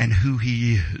you and who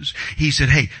He is. He said,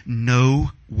 hey,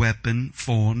 no weapon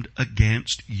formed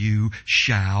against you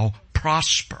shall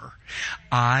prosper.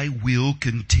 I will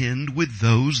contend with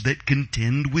those that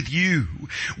contend with you.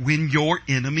 When your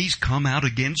enemies come out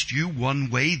against you one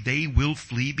way, they will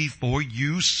flee before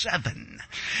you seven.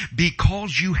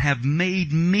 Because you have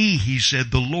made me, he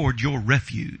said, the Lord your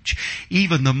refuge,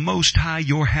 even the Most High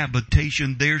your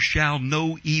habitation, there shall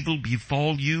no evil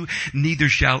befall you, neither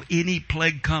shall any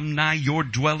plague come nigh your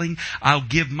dwelling. I'll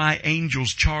give my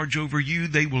angels charge over you.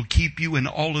 They will keep you in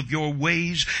all of your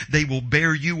ways. They will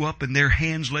bear you up in their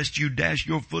hands, lest you dash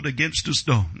your foot against a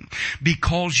stone.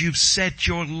 Because you've set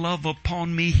your love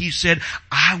upon me, he said,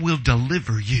 I will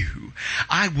deliver you.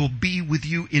 I will be with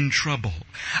you in trouble.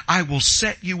 I will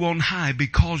set you on high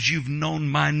because you've known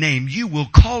my name. You will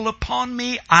call upon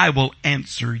me. I will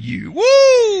answer you.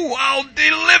 Woo! I'll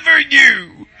deliver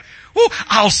you. Woo!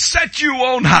 I'll set you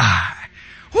on high.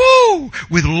 Woo!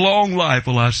 With long life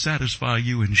will I satisfy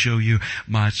you and show you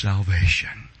my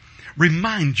salvation.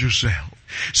 Remind yourself.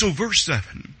 So verse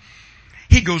 7,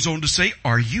 he goes on to say,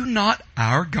 are you not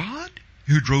our God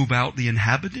who drove out the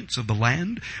inhabitants of the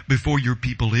land before your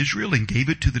people Israel and gave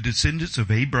it to the descendants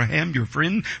of Abraham, your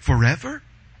friend, forever?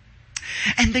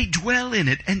 And they dwell in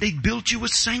it, and they built you a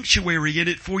sanctuary in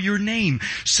it for your name,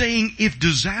 saying, if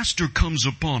disaster comes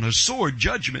upon us, sword,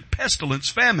 judgment, pestilence,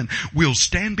 famine, we'll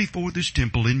stand before this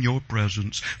temple in your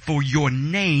presence, for your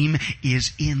name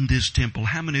is in this temple.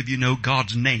 How many of you know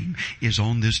God's name is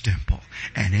on this temple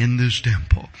and in this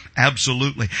temple?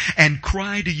 Absolutely. And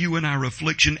cry to you in our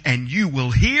affliction, and you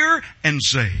will hear and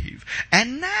save.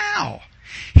 And now,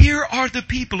 here are the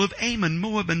people of Ammon,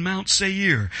 Moab, and Mount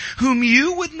Seir, whom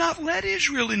you would not let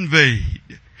Israel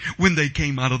invade when they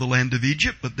came out of the land of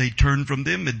Egypt, but they turned from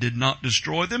them and did not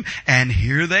destroy them. And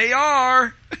here they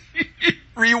are,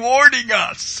 rewarding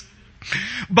us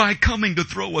by coming to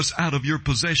throw us out of your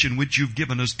possession, which you've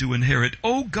given us to inherit.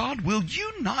 Oh God, will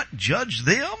you not judge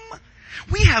them?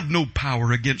 We have no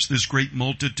power against this great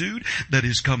multitude that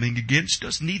is coming against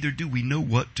us, neither do we know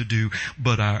what to do,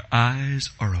 but our eyes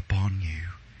are upon you.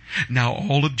 Now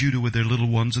all of Judah with their little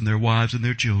ones and their wives and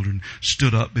their children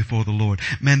stood up before the Lord.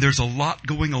 Man, there's a lot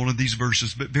going on in these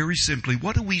verses, but very simply,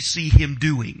 what do we see him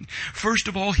doing? First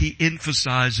of all, he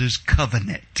emphasizes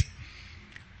covenant.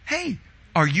 Hey,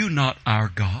 are you not our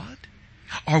God?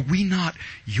 Are we not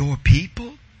your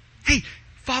people? Hey,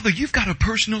 Father, you've got a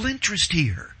personal interest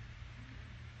here.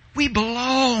 We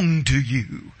belong to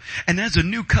you. And as a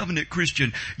new covenant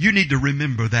Christian, you need to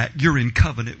remember that you're in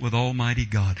covenant with Almighty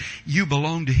God. You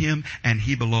belong to Him and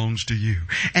He belongs to you.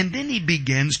 And then he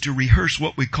begins to rehearse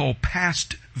what we call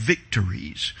past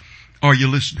victories. Are you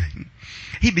listening?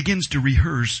 He begins to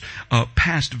rehearse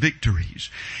past victories.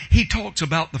 He talks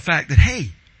about the fact that,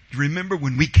 hey, remember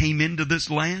when we came into this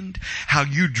land, how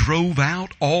you drove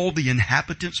out all the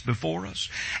inhabitants before us?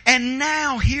 And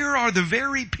now here are the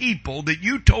very people that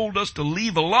you told us to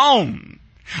leave alone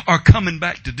are coming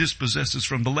back to dispossess us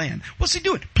from the land. What's he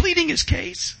doing? Pleading his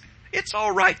case. It's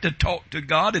all right to talk to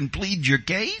God and plead your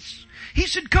case. He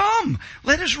said, come,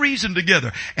 let us reason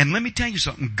together. And let me tell you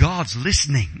something, God's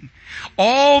listening.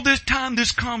 All this time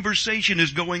this conversation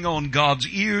is going on, God's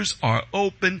ears are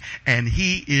open and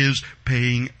He is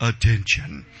paying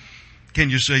attention. Can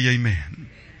you say amen?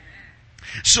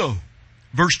 So,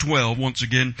 verse 12 once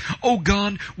again, O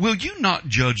God, will you not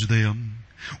judge them?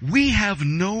 We have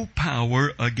no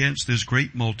power against this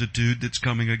great multitude that's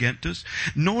coming against us,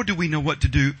 nor do we know what to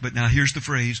do. But now here's the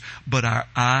phrase, but our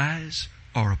eyes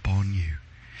are upon you.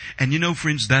 And you know,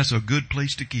 friends, that's a good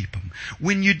place to keep them.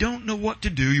 When you don't know what to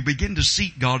do, you begin to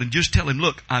seek God and just tell Him,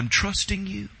 look, I'm trusting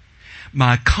you.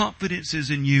 My confidence is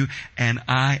in you, and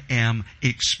I am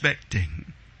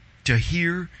expecting to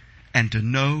hear and to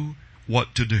know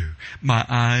what to do. My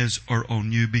eyes are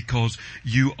on you because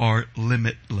you are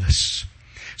limitless.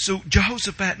 So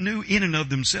Jehoshaphat knew in and of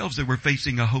themselves they were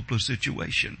facing a hopeless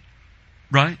situation.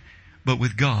 Right? But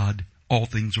with God, all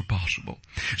things are possible.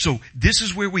 So this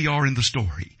is where we are in the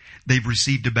story. They've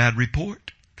received a bad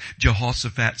report.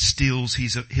 Jehoshaphat stills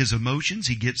his emotions.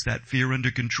 He gets that fear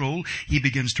under control. He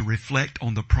begins to reflect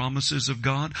on the promises of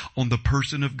God, on the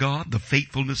person of God, the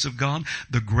faithfulness of God,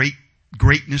 the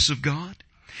greatness of God.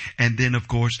 And then, of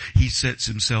course, he sets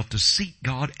himself to seek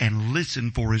God and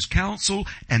listen for His counsel,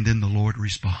 and then the Lord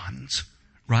responds.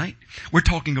 Right? We're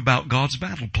talking about God's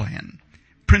battle plan.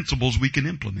 Principles we can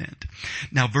implement.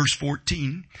 Now, verse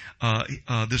 14,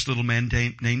 this little man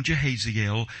named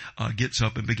Jehaziel gets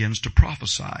up and begins to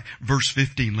prophesy. Verse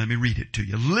 15, let me read it to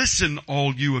you. Listen,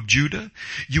 all you of Judah,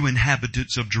 you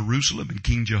inhabitants of Jerusalem, and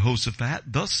King Jehoshaphat,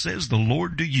 thus says the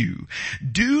Lord to you,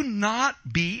 do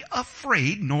not be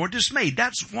afraid nor dismayed.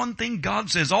 That's one thing God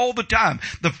says all the time.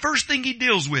 The first thing He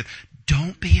deals with,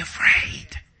 don't be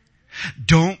afraid.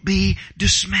 Don't be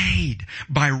dismayed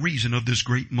by reason of this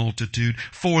great multitude,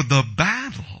 for the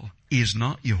battle is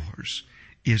not yours,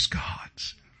 is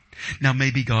God's. Now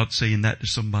maybe God's saying that to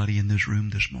somebody in this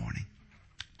room this morning.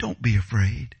 Don't be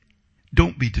afraid.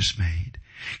 Don't be dismayed.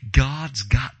 God's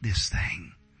got this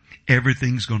thing.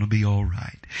 Everything's going to be all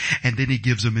right. And then He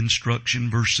gives them instruction,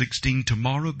 verse 16,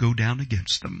 tomorrow go down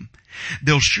against them.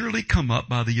 They'll surely come up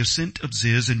by the ascent of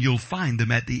Ziz, and you'll find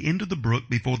them at the end of the brook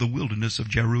before the wilderness of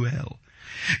Jeruel.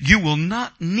 You will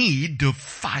not need to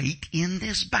fight in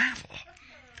this battle.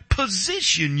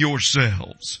 Position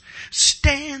yourselves.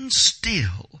 Stand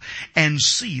still and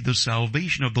see the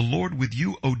salvation of the Lord with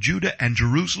you, O Judah and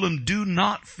Jerusalem. Do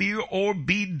not fear or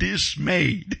be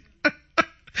dismayed.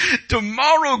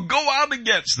 Tomorrow go out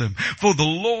against them, for the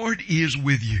Lord is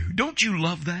with you. Don't you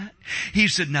love that? He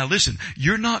said, now listen,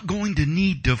 you're not going to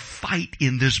need to fight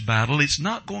in this battle. It's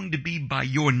not going to be by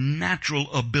your natural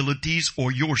abilities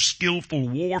or your skillful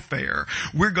warfare.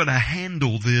 We're going to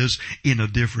handle this in a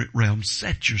different realm.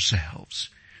 Set yourselves.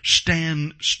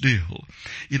 Stand still.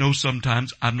 You know,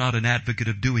 sometimes I'm not an advocate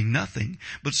of doing nothing,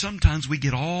 but sometimes we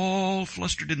get all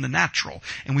flustered in the natural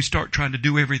and we start trying to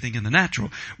do everything in the natural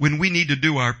when we need to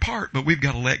do our part, but we've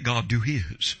got to let God do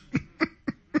His.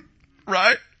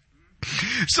 Right?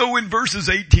 So in verses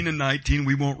 18 and 19,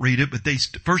 we won't read it, but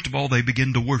first of all, they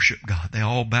begin to worship God. They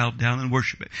all bowed down and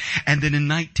worship it. And then in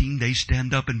 19, they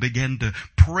stand up and begin to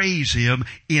praise Him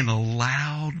in a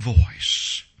loud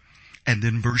voice. And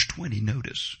then verse 20,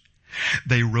 notice.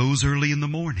 They rose early in the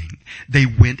morning. They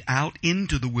went out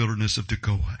into the wilderness of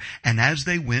Tekoa. And as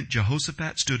they went,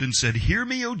 Jehoshaphat stood and said, hear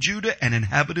me, O Judah and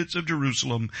inhabitants of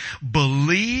Jerusalem.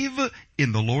 Believe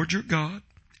in the Lord your God,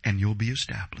 and you'll be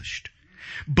established.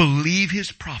 Believe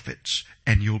His prophets,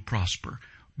 and you'll prosper.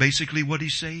 Basically, what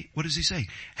does he say?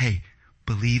 Hey,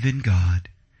 believe in God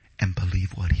and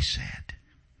believe what He said.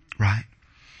 Right?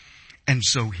 And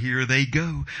so here they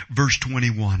go. Verse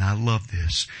 21, I love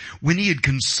this. When he had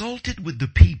consulted with the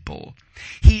people,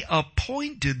 he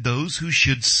appointed those who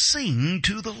should sing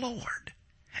to the Lord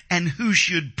and who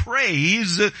should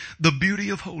praise the beauty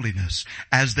of holiness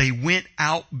as they went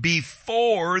out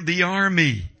before the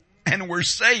army and were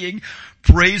saying,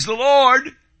 praise the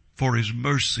Lord, for His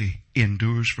mercy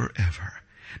endures forever.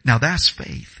 Now that's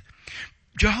faith.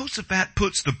 Jehoshaphat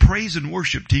puts the praise and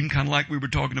worship team, kind of like we were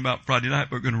talking about Friday night,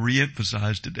 we're going to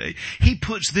re-emphasize today. He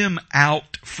puts them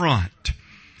out front.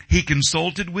 He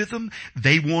consulted with them.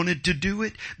 They wanted to do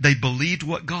it. They believed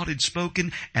what God had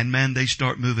spoken, and man, they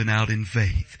start moving out in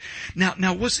faith.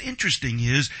 Now what's interesting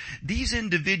is these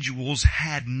individuals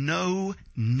had no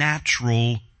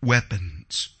natural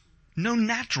weapons. No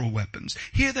natural weapons.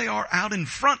 Here they are out in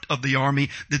front of the army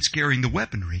that's carrying the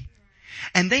weaponry.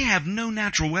 And they have no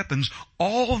natural weapons.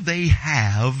 All they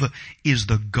have is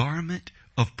the garment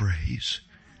of praise.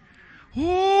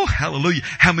 Oh, hallelujah.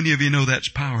 How many of you know that's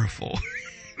powerful?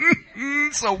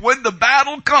 So when the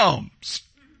battle comes,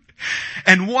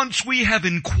 and once we have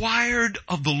inquired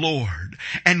of the Lord,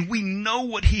 and we know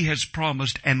what He has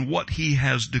promised and what He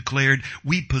has declared,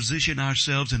 we position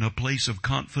ourselves in a place of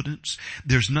confidence.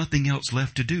 There's nothing else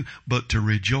left to do but to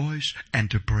rejoice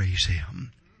and to praise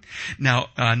Him. Now,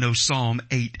 I know Psalm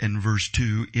 8 and verse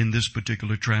 2 in this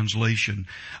particular translation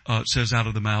says, out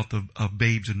of the mouth of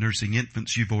babes and nursing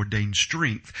infants you've ordained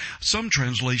strength. Some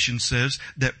translation says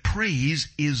that praise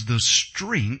is the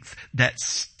strength that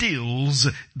stills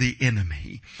the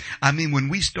enemy. I mean, when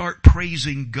we start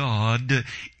praising God,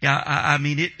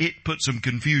 it puts some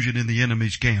confusion in the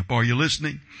enemy's camp. Are you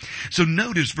listening? So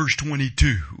notice verse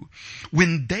 22.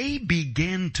 When they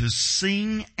began to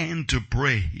sing and to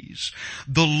praise,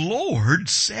 the Lord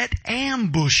set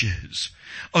ambushes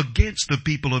against the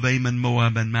people of Ammon,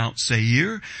 Moab, and Mount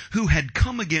Seir, who had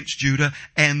come against Judah,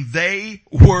 and they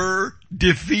were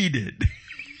defeated.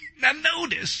 Now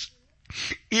notice,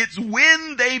 it's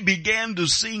when they began to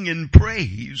sing and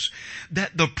praise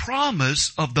that the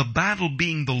promise of the battle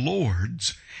being the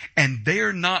Lord's, and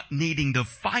they're not needing to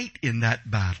fight in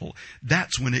that battle,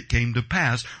 that's when it came to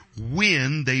pass,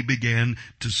 when they began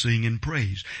to sing and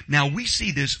praise. Now we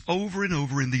see this over and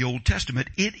over in the Old Testament.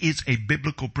 It is a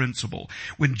biblical principle.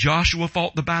 When Joshua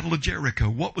fought the battle of Jericho,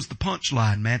 what was the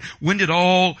punchline, man? When did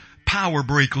all power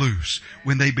break loose?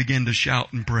 When they began to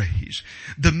shout and praise.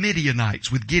 The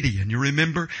Midianites with Gideon, you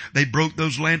remember? They broke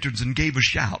those lanterns and gave a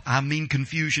shout. I mean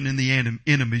confusion in the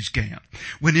enemy's camp.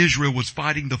 When Israel was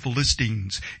fighting the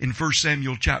Philistines in 1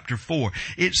 Samuel chapter 4,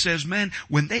 it says, man,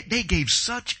 when they gave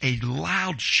such a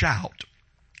loud shout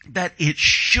that it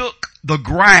shook the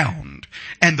ground,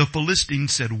 and the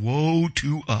Philistines said, woe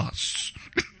to us.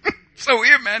 So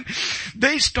here, man,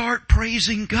 they start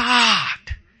praising God.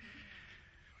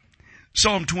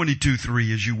 Psalm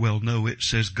 22:3, as you well know, it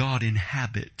says God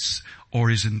inhabits or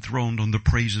is enthroned on the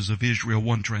praises of Israel.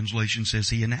 One translation says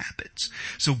He inhabits.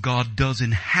 So God does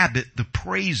inhabit the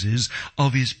praises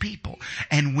of His people.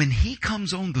 And when He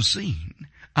comes on the scene,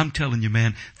 I'm telling you,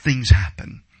 man, things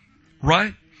happen.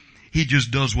 Right? He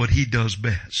just does what He does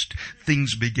best.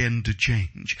 Things begin to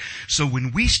change. So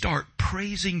when we start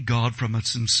praising God from a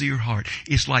sincere heart,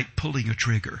 it's like pulling a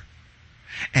trigger.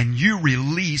 And you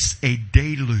release a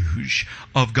deluge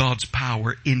of God's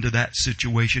power into that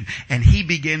situation. And He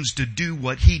begins to do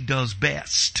what He does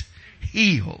best.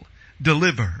 Heal,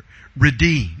 deliver,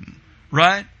 redeem.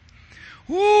 Right?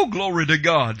 Ooh, glory to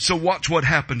God. So watch what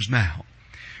happens now.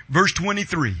 Verse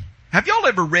 23. Have y'all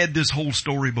ever read this whole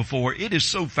story before? It is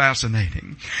so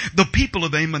fascinating. The people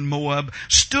of Ammon, Moab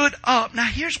stood up. Now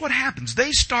here's what happens.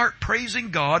 They start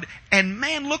praising God, and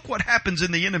man, look what happens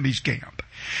in the enemy's camp.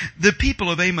 The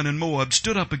people of Ammon and Moab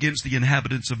stood up against the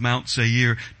inhabitants of Mount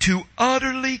Seir to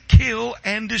utterly kill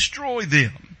and destroy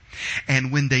them. And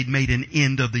when they'd made an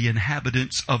end of the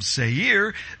inhabitants of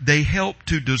Seir, they helped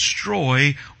to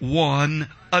destroy one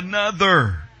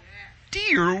another.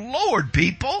 Dear Lord,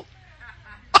 people.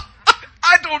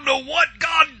 I don't know what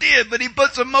God did, but He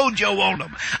put some mojo on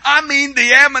them. I mean,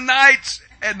 the Ammonites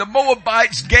and the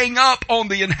Moabites gang up on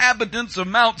the inhabitants of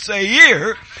Mount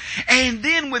Seir, and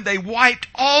then when they wiped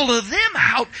all of them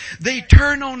out, they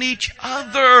turn on each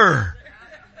other.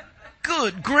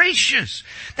 Good gracious.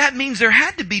 That means there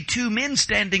had to be two men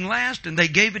standing last, and they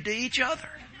gave it to each other.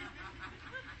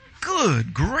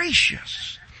 Good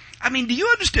gracious. I mean, do you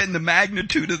understand the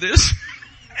magnitude of this?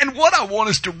 And what I want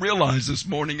us to realize this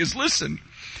morning is, listen,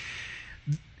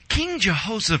 King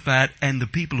Jehoshaphat and the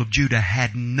people of Judah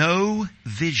had no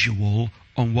visual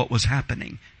on what was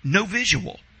happening. No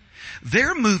visual.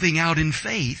 They're moving out in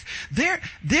faith.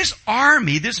 This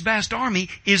army, this vast army,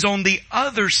 is on the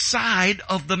other side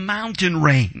of the mountain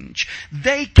range.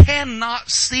 They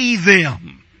cannot see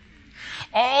them.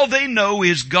 All they know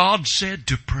is God said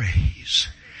to praise.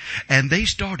 And they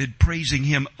started praising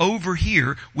Him over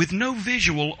here with no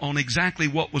visual on exactly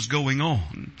what was going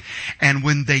on. And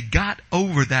when they got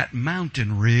over that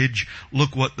mountain ridge,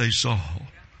 look what they saw.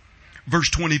 Verse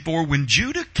 24, when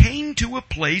Judah came to a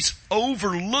place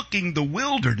overlooking the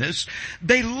wilderness,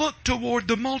 they looked toward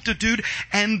the multitude,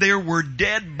 and there were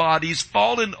dead bodies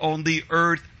fallen on the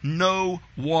earth. No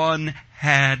one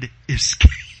had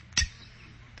escaped.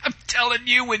 I'm telling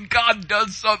you, when God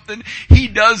does something, He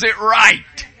does it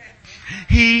right.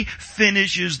 He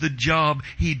finishes the job.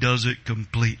 He does it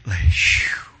completely.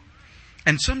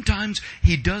 And sometimes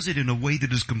He does it in a way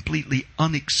that is completely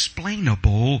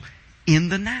unexplainable in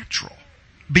the natural,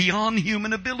 beyond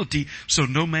human ability, so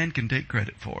no man can take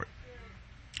credit for it.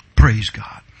 Praise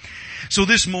God. So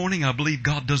this morning, I believe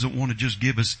God doesn't want to just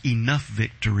give us enough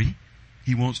victory.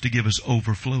 He wants to give us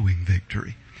overflowing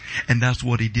victory. And that's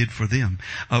what He did for them.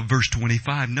 Verse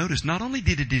 25, notice, not only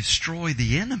did He destroy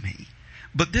the enemy,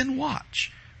 but then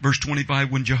watch. Verse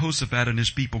 25, when Jehoshaphat and his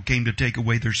people came to take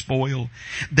away their spoil,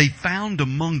 they found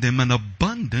among them an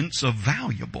abundance of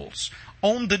valuables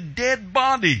on the dead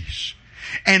bodies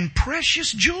and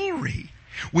precious jewelry,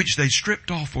 which they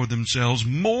stripped off for themselves,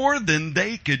 more than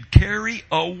they could carry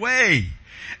away.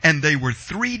 And they were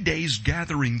 3 days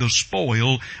gathering the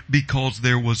spoil because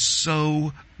there was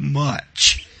so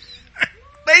much.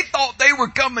 They thought they were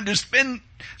coming to spend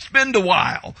a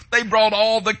while. They brought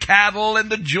all the cattle and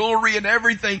the jewelry and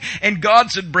everything. And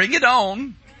God said, bring it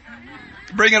on.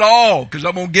 Bring it all, because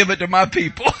I'm going to give it to my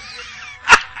people.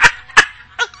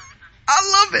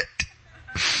 I love it.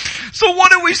 So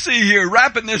what do we see here?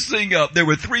 Wrapping this thing up, there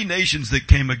were 3 nations that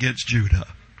came against Judah.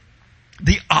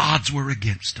 The odds were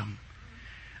against them.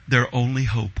 Their only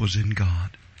hope was in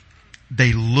God.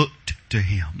 They looked to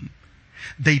Him.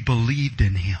 They believed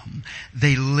in Him.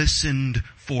 They listened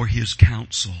for His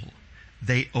counsel.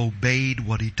 They obeyed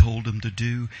what He told them to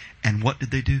do. And what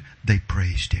did they do? They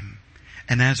praised Him.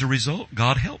 And as a result,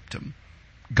 God helped them.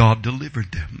 God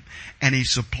delivered them. And He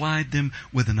supplied them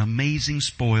with an amazing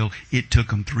spoil. It took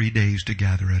them 3 days to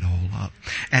gather it all up.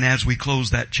 And as we close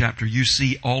that chapter, you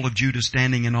see all of Judah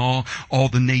standing in awe, all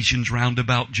the nations round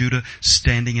about Judah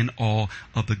standing in awe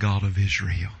of the God of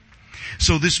Israel.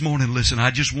 So this morning, listen,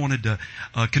 I just wanted to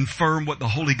confirm what the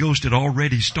Holy Ghost had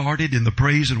already started in the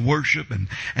praise and worship and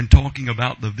talking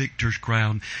about the victor's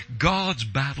crown. God's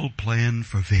battle plan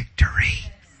for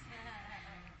victory.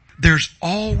 There's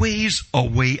always a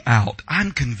way out.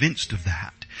 I'm convinced of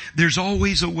that. There's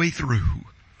always a way through.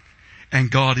 And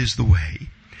God is the way.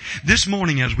 This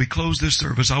morning, as we close this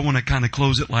service, I want to kind of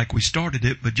close it like we started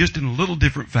it, but just in a little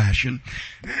different fashion.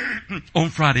 On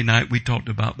Friday night, we talked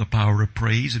about the power of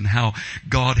praise and how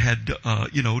God had,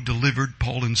 delivered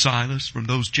Paul and Silas from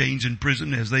those chains in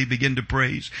prison as they began to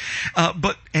praise.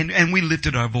 And we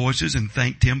lifted our voices and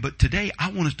thanked Him. But today,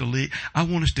 I want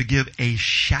us to give a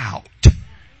shout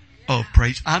of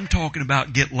praise. I'm talking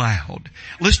about get loud.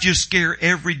 Let's just scare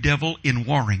every devil in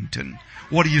Warrington.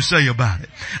 What do you say about it?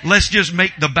 Let's just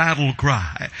make the battle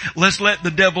cry. Let's let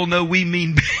the devil know we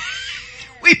mean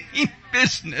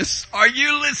business. Are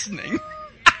you listening?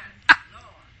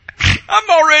 I'm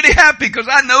already happy because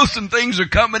I know some things are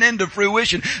coming into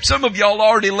fruition. Some of y'all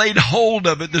already laid hold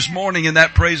of it this morning in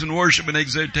that praise and worship and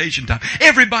exhortation time.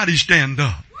 Everybody stand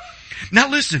up. Now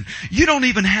listen, you don't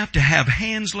even have to have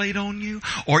hands laid on you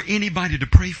or anybody to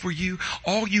pray for you.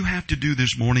 All you have to do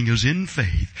this morning is in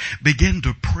faith begin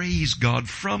to praise God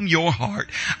from your heart.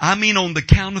 I mean on the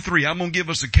count of 3. I'm going to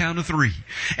give us a count of 3.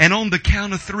 And on the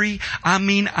count of 3,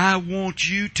 I want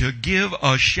you to give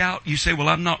a shout. You say, well,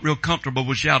 I'm not real comfortable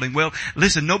with shouting. Well,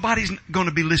 listen, nobody's going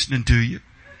to be listening to you.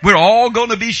 We're all going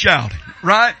to be shouting,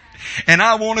 right? And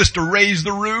I want us to raise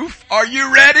the roof. Are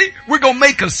you ready? We're going to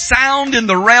make a sound in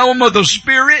the realm of the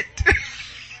Spirit.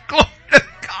 Glory to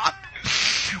God.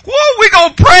 Whoa, we're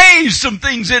going to praise some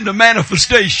things into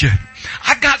manifestation.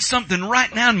 I got something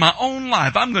right now in my own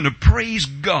life. I'm going to praise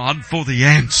God for the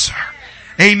answer.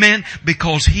 Amen.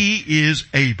 Because He is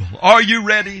able. Are you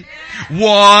ready?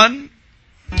 1,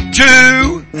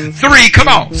 2, 3. Come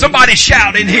on. Somebody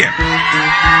shout in here.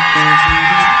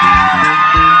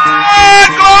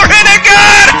 Glory to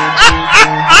God!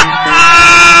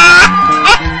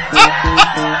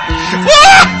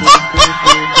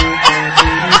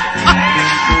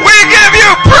 We give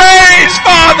you praise,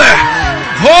 Father.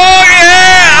 Oh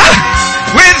yeah!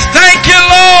 We thank you,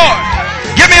 Lord.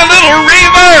 Give me a little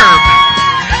reverb.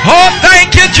 Oh,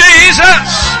 thank you, Jesus.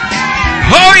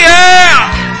 Oh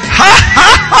yeah!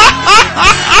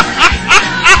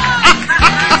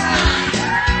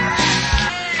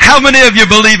 How many of you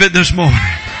believe it this morning?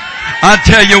 I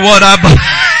tell you what, I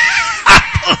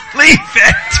believe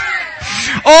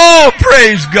it. Oh,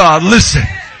 praise God. Listen,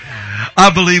 I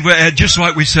believe, just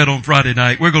like we said on Friday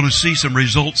night, we're going to see some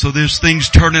results of this, things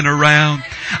turning around.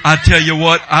 I tell you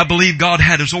what, I believe God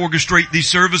had us orchestrate these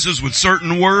services with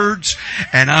certain words.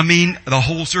 And I mean, the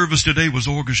whole service today was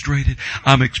orchestrated.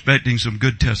 I'm expecting some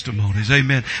good testimonies.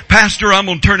 Amen. Pastor, I'm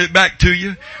going to turn it back to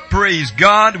you. Praise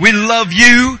God. We love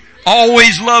you.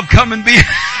 Always love coming be.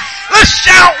 Let's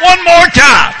shout one more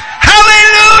time.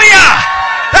 Hallelujah.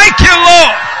 Thank you,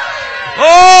 Lord.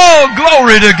 Oh,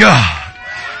 glory to God.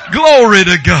 Glory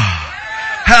to God.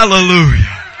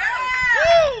 Hallelujah.